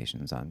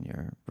expectations on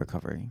your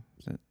recovery,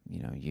 that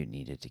you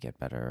needed to get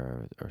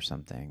better or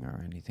something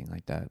or anything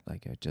like that.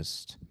 Like I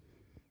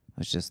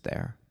was just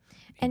there.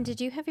 And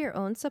did you have your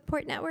own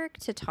support network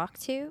to talk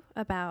to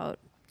about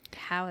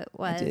how it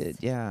was? I did,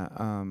 yeah.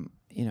 I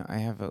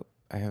have a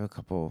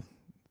couple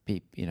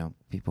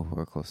people who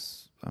are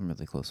close. I'm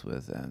really close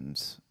with,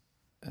 and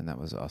that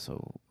was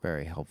also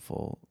very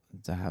helpful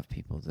to have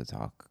people to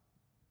talk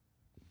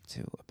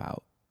to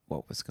about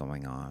what was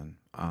going on.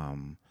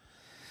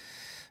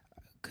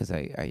 Because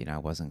I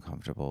wasn't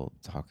comfortable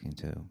talking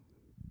to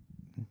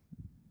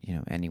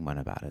anyone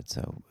about it,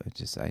 so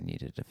I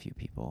needed a few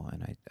people,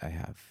 and I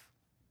have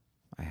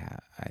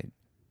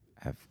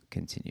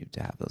continued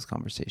to have those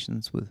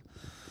conversations with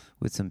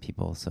some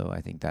people. So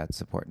I think that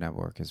support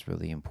network is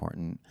really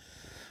important.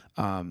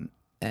 And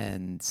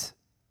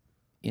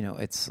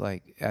it's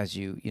like as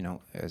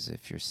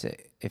if you're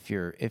sick, if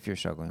you're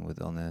struggling with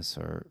illness,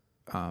 or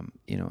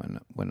and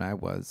when I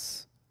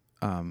was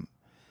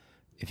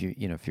if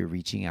you're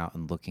reaching out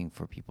and looking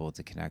for people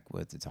to connect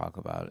with, to talk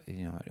about,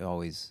 it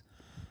always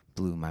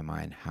blew my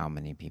mind how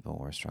many people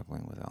were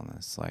struggling with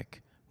illness.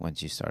 Like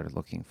once you started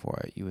looking for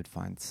it,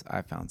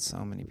 I found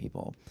so many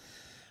people.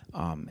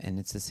 And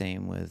it's the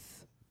same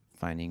with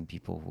finding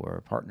people who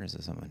are partners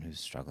of someone who's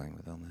struggling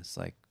with illness.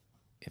 Like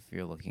if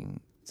you're looking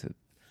to,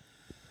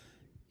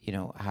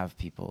 have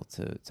people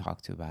to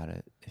talk to about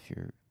it, if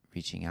you're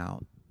reaching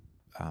out,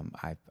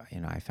 I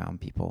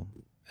found people,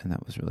 and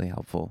that was really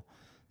helpful.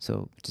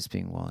 So just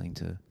being willing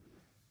to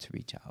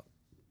reach out.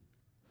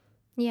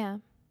 Yeah.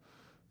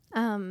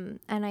 And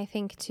I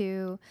think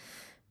too,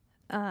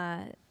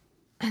 that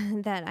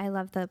I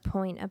love the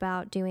point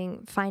about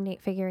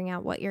figuring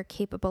out what you're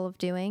capable of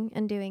doing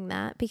and doing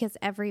that, because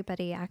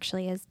everybody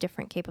actually has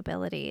different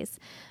capabilities.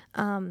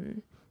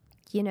 Some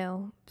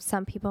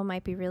people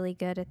might be really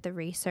good at the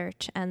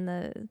research and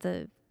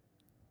the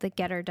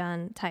get her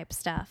done type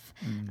stuff,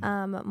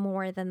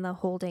 more than the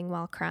holding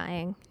while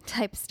crying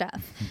type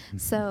stuff.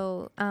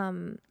 So,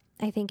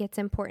 I think it's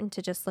important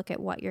to just look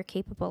at what you're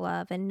capable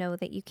of and know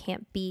that you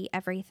can't be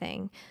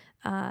everything.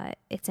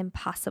 It's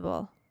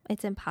impossible.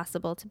 It's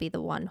impossible to be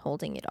the one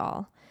holding it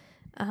all.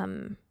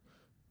 And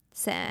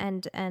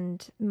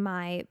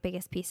my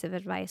biggest piece of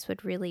advice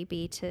would really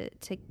be to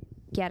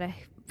get a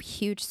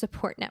huge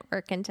support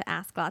network and to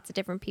ask lots of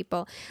different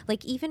people,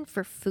 like even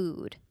for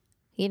food.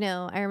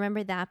 I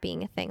remember that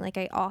being a thing. Like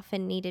I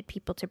often needed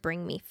people to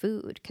bring me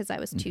food because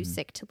I was too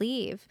sick to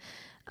leave,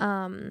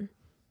 and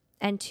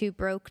too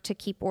broke to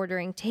keep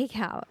ordering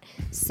takeout.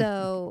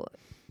 So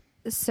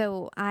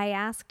so I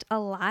asked a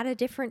lot of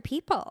different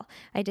people.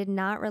 I did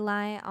not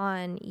rely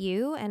on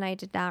you, and I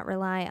did not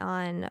rely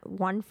on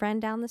one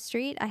friend down the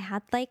street. I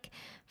had like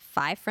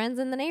 5 friends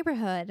in the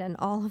neighborhood, and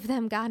all of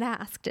them got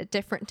asked at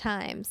different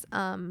times.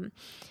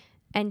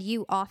 And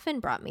you often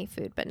brought me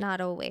food, but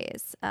not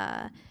always.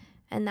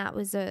 And that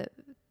was a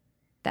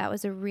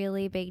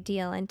really big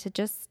deal. And to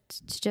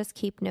just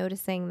keep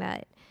noticing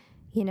that,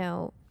 you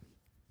know,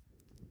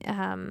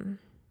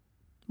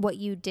 what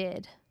you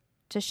did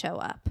to show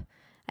up.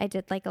 I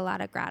did like a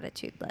lot of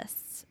gratitude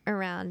lists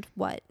around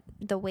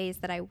the ways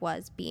that I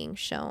was being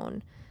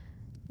shown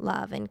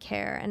love and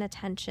care and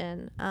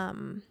attention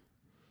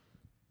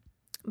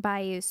by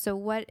you.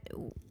 So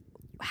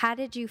how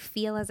did you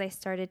feel as I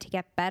started to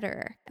get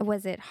better?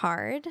 Was it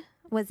hard?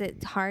 Was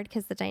it hard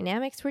because the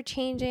dynamics were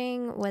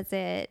changing? Was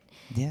it?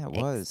 Yeah, it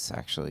was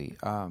actually.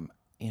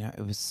 It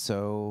was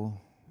so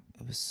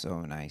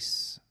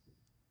nice.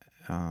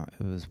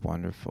 It was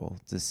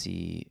wonderful to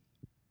see,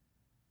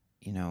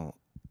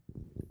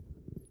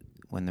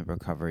 when the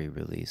recovery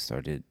really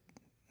started,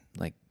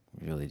 like,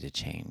 really to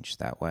change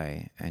that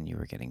way, and you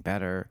were getting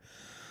better.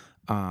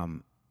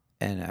 And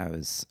I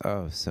was,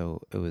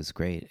 so it was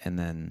great. And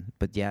then,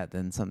 but yeah,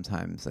 then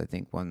sometimes I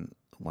think one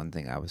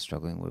thing I was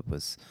struggling with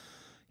was,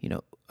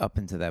 up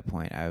until that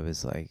point, I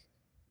was like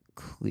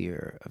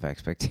clear of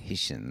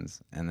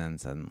expectations. And then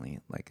suddenly,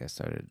 like, I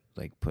started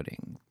like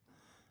putting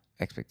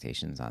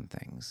expectations on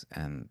things,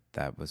 and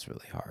that was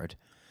really hard.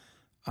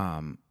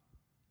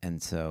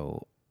 And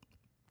so,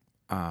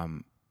 yeah.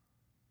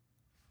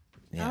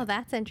 Oh,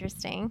 that's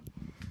interesting.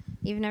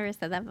 You've never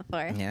said that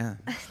before. Yeah.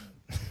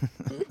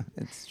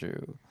 It's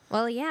true.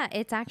 Well, yeah,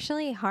 it's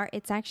actually hard.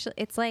 It's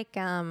like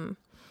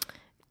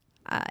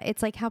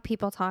how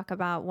people talk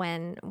about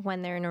when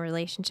they're in a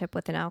relationship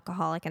with an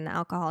alcoholic and the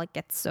alcoholic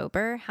gets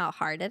sober, how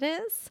hard it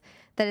is,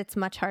 that it's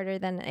much harder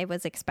than it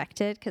was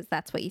expected because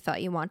that's what you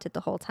thought you wanted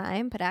the whole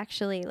time. But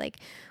actually, like,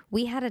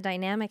 we had a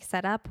dynamic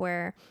set up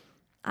where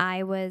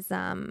I was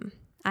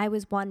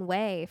one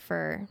way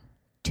for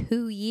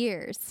 2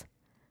 years,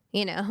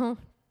 2.5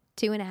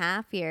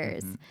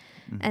 years. Mm-hmm.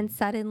 Mm-hmm. And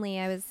suddenly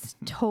I was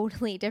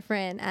totally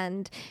different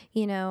and,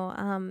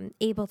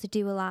 able to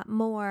do a lot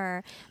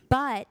more,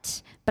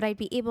 but I'd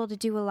be able to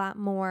do a lot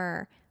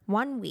more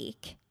one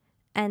week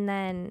and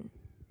then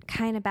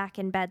kind of back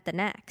in bed the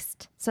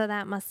next. So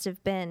that must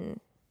have been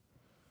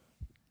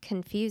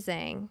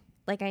confusing.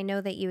 Like, I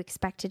know that you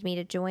expected me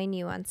to join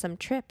you on some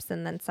trips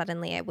and then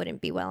suddenly I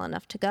wouldn't be well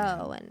enough to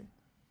go.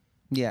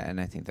 Yeah.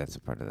 And I think that's a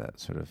part of that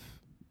sort of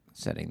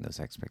setting those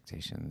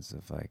expectations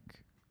of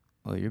like,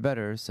 well, you're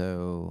better,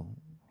 so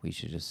we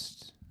should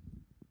just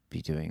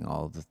be doing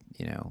all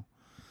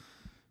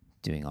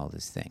doing all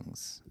these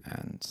things.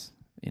 And,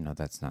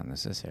 that's not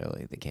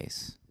necessarily the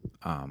case.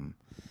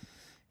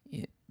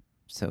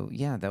 So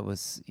yeah, that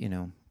was,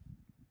 and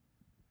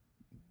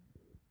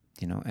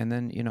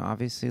then,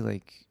 obviously,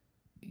 like,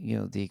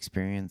 the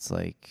experience,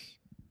 like,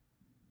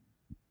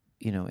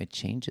 it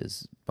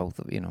changes both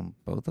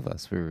of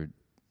us. We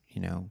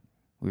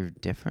were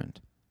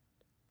different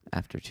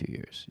after 2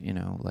 years,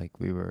 like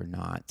we were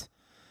not,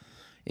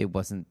 it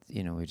wasn't,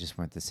 we just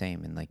weren't the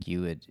same. And like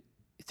you had,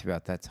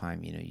 throughout that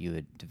time, you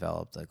had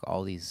developed like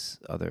all these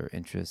other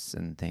interests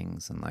and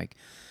things. And like,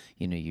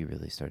 you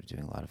really started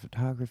doing a lot of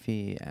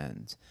photography,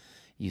 and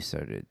you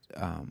started,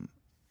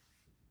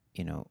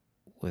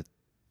 with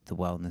the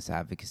wellness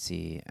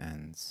advocacy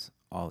and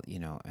all,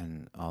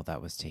 and all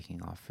that was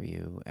taking off for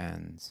you.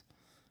 And,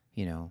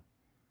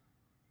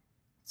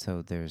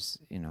 so there's,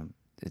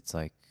 it's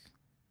like,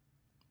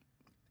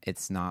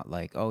 it's not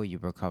like, oh, you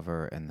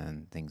recover and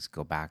then things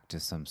go back to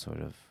some sort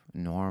of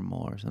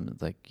normal or something,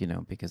 like,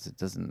 because it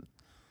doesn't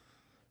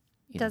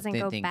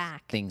go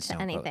back to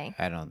anything.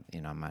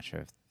 I'm not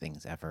sure if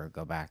things ever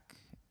go back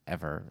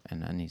ever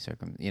in any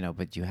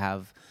but you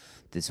have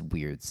this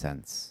weird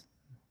sense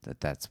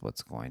that that's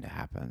what's going to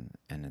happen.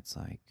 And it's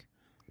like,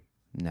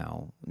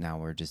 no, now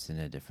we're just in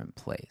a different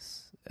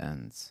place.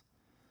 And,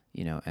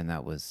 and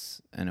it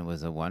was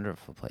a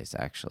wonderful place,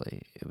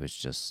 actually. It was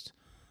just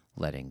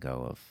letting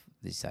go of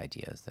these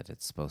ideas that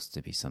it's supposed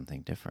to be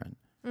something different,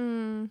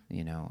 and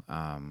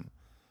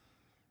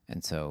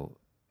so,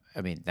 I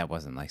mean, that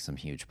wasn't like some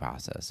huge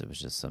process. It was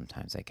just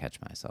sometimes I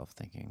catch myself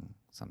thinking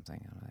something,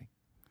 and I'm like,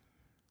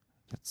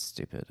 that's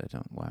stupid.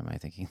 Why am I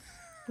thinking?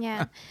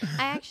 Yeah.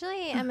 I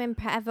actually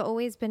I've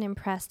always been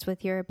impressed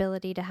with your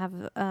ability to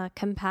have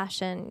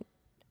compassion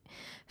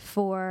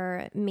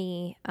for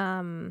me.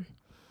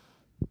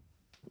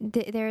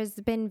 There's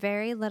been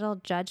very little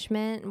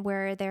judgment,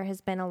 where there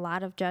has been a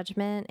lot of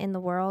judgment in the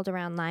world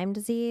around Lyme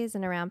disease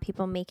and around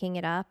people making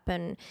it up.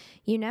 And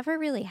you never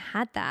really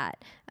had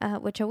that,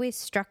 which always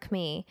struck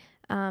me.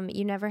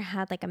 You never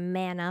had like a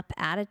man up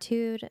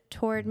attitude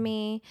toward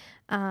me,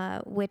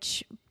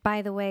 which,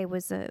 by the way,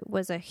 was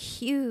a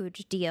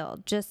huge deal.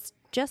 Just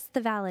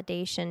the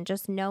validation,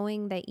 just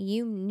knowing that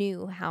you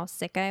knew how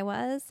sick I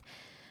was.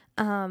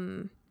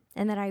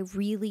 And that I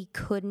really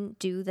couldn't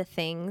do the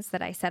things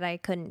that I said I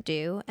couldn't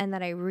do, and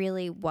that I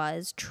really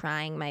was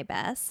trying my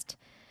best.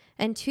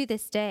 And to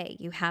this day,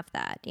 you have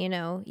that, you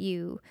know,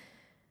 you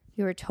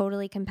are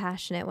totally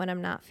compassionate when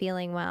I'm not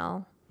feeling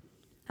well.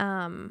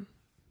 And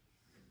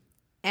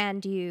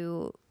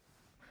you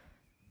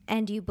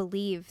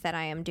believe that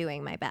I am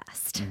doing my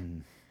best.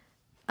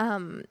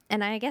 And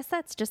I guess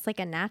that's just like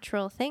a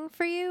natural thing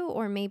for you,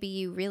 or maybe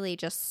you really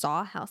just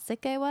saw how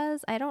sick I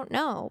was. I don't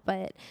know,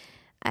 but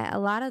a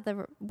lot of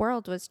the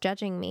world was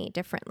judging me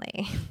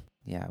differently.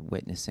 Yeah,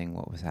 witnessing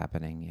what was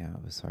happening. Yeah,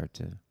 it was hard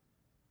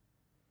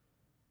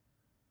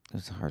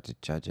to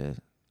judge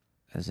it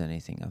as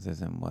anything other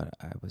than what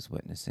I was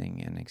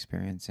witnessing and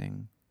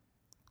experiencing.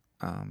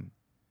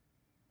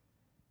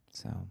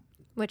 So.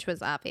 Which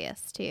was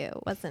obvious to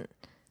you, wasn't?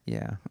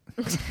 Yeah.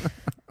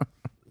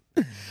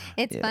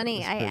 It's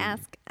funny. I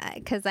ask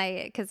because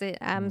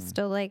I'm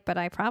still like, but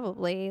I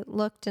probably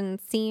looked and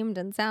seemed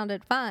and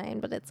sounded fine.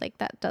 But it's like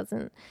that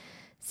doesn't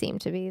seem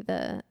to be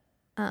the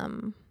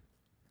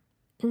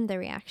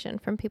reaction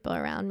from people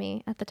around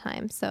me at the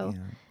time. So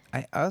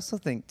I also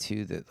think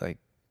too that, like,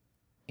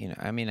 you know,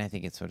 I mean, I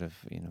think it's sort of,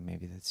 you know,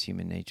 maybe that's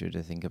human nature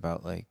to think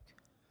about like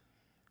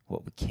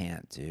what we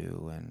can't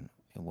do and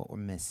what we're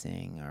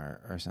missing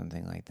or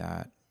something like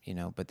that, you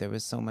know. But there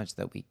was so much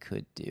that we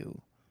could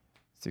do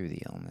through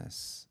the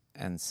illness,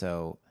 and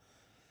so,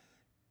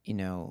 you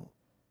know,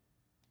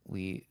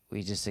 we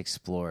just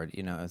explored,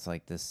 you know. It's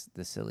like the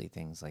silly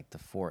things like the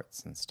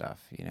forts and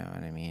stuff, you know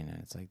what I mean? And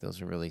it's like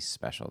those are really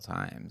special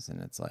times,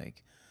 and it's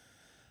like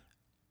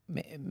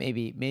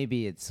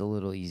maybe it's a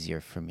little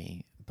easier for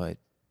me, but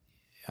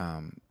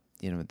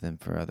you know, than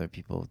for other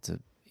people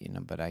to, you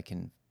know. But I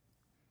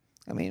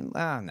mean,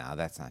 no,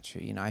 that's not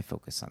true. You know, I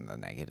focus on the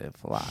negative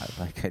a lot.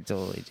 Like I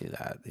totally do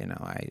that. You know,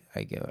 I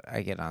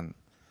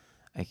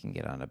can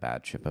get on a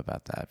bad trip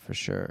about that for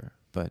sure.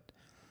 But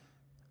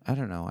I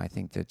don't know. I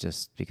think that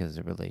just because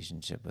the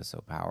relationship was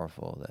so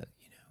powerful that,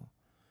 you know,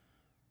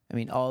 I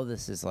mean, all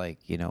this is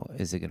like, you know,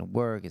 is it going to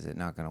work? Is it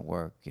not going to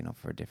work? You know,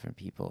 for different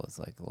people, it's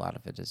like a lot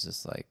of it is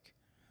just like,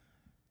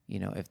 you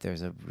know, if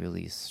there's a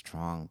really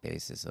strong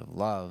basis of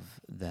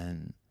love,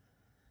 then,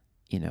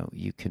 you know,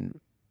 you can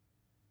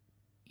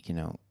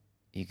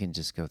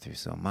just go through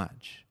so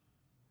much.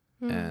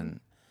 And,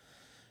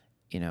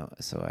 you know,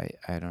 so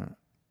I don't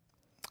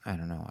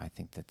know. I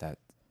think that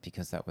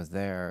because that was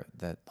there,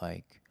 that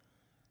like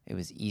it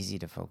was easy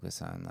to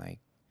focus on, like,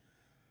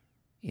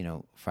 you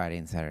know, Friday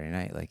and Saturday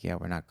night, like, yeah,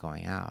 we're not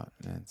going out.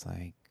 And it's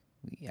like,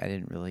 I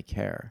didn't really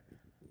care.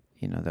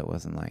 You know, that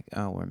wasn't like,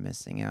 oh, we're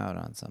missing out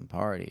on some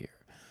party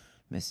or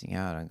missing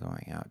out on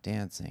going out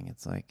dancing.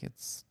 It's like,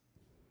 it's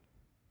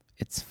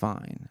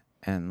fine.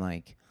 And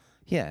like,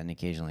 yeah, and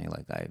occasionally,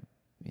 like, I,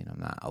 you know,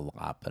 not a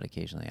lot, but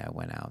occasionally I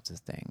went out to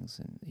things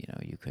and, you know,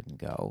 you couldn't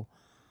go.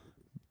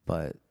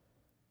 But,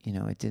 you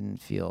know, it didn't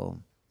feel,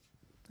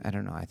 I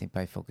don't know, I think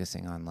by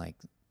focusing on, like,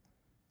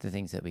 the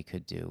things that we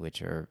could do,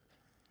 which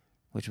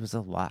was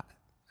a lot,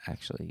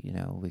 actually. You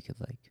know, we could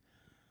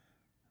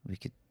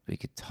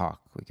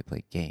talk, we could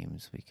play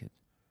games, we could,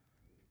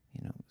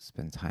 you know,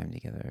 spend time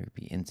together,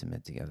 be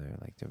intimate together.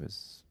 Like, there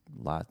was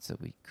lots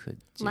that we could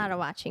do. A lot of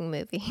watching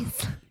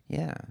movies.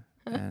 Yeah.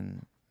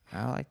 And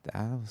I like that.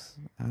 I don't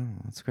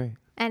know. It's great.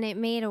 And it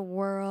made a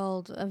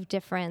world of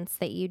difference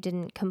that you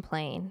didn't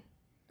complain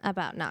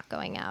about not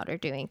going out or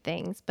doing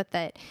things, but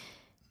that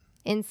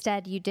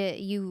instead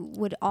you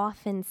would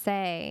often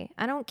say,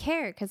 I don't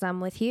care because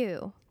I'm with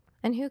you.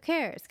 And who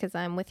cares because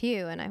I'm with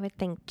you? And I would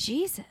think,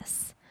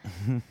 Jesus,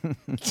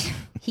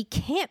 he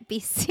can't be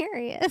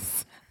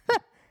serious.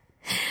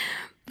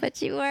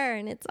 But you were,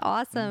 and it's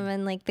awesome.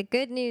 And like the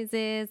good news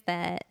is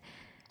that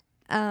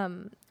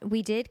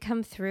we did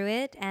come through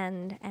it,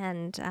 and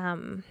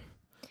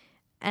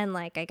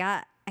like I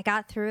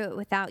got through it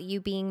without you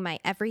being my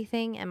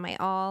everything and my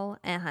all.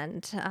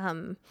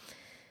 And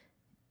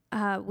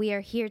we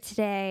are here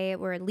today.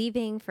 We're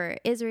leaving for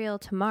Israel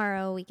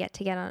tomorrow. We get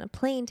on a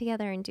plane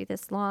together and do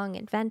this long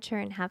adventure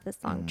and have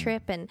this long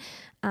trip. And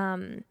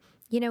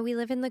you know, we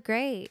live in the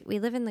gray. We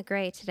live in the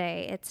gray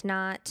today. It's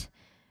not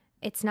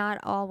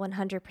all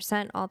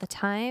 100% all the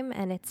time,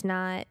 and it's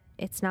not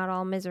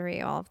all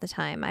misery all of the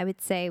time. I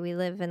would say we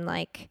live in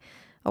like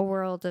a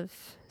world of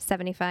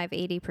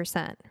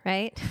 75-80%,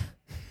 right?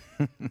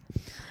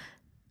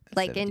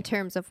 Like 70. In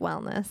terms of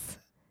wellness.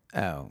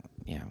 Oh,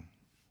 yeah.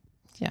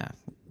 Yeah.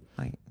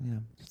 Like, yeah,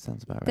 that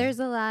sounds about right. There's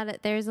a lot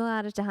of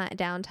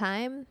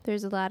downtime.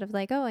 There's a lot of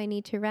like, oh, I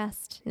need to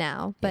rest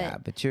now. But yeah,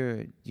 but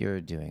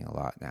you're doing a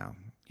lot now.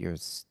 You're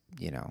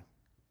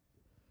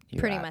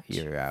pretty much.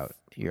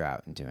 You're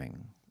out and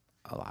doing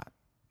a lot.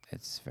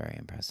 It's very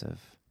impressive.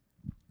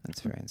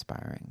 It's very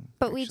inspiring.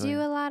 But actually.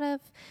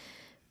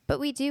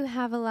 we do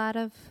have a lot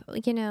of,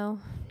 you know,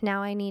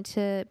 now I need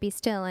to be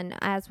still. And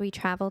as we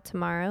travel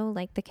tomorrow,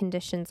 like the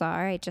conditions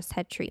are, I just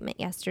had treatment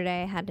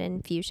yesterday. I had an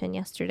infusion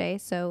yesterday.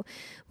 So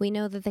we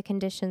know that the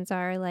conditions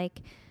are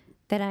like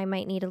that I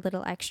might need a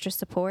little extra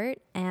support.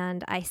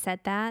 And I said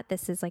that.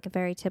 This is like a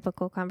very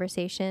typical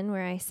conversation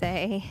where I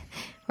say,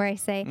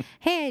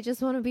 hey, I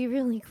just want to be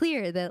really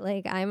clear that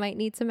like I might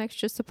need some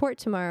extra support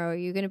tomorrow. Are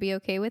you going to be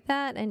okay with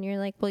that? And you're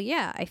like, well,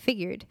 yeah, I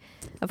figured,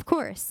 of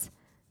course.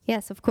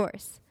 Yes, of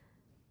course.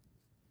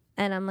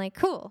 And I'm like,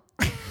 cool.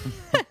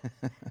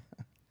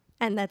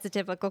 And that's a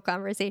typical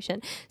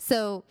conversation.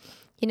 So,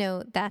 you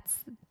know,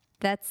 that's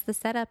the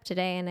setup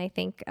today. And I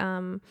think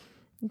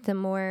the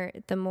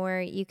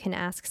more you can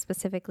ask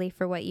specifically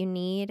for what you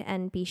need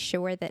and be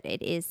sure that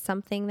it is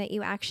something that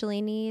you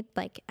actually need,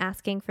 like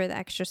asking for the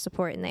extra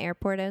support in the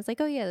airport. I was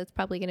like, oh yeah, that's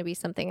probably going to be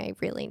something I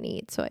really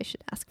need. So I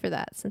should ask for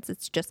that since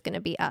it's just going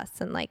to be us.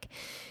 And like,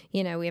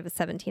 you know, we have a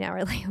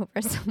 17-hour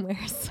layover somewhere.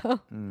 So,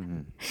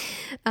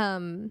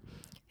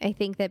 I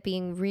think that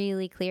being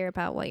really clear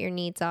about what your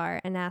needs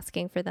are and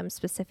asking for them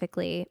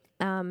specifically.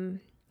 And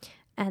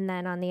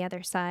then on the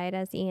other side,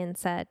 as Ian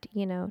said,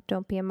 you know,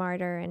 don't be a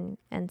martyr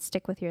and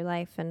stick with your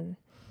life and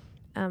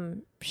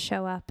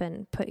show up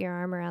and put your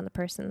arm around the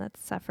person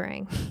that's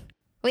suffering.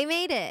 We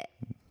made it.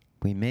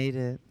 We made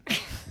it.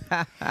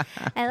 I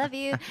love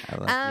you. I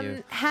love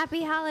you.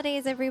 Happy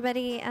holidays,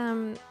 everybody.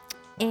 And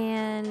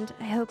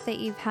I hope that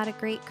you've had a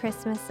great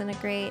Christmas and a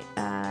great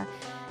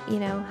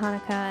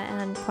Hanukkah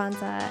and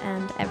Kwanzaa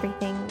and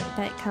everything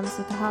that comes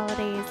with the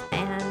holidays.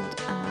 And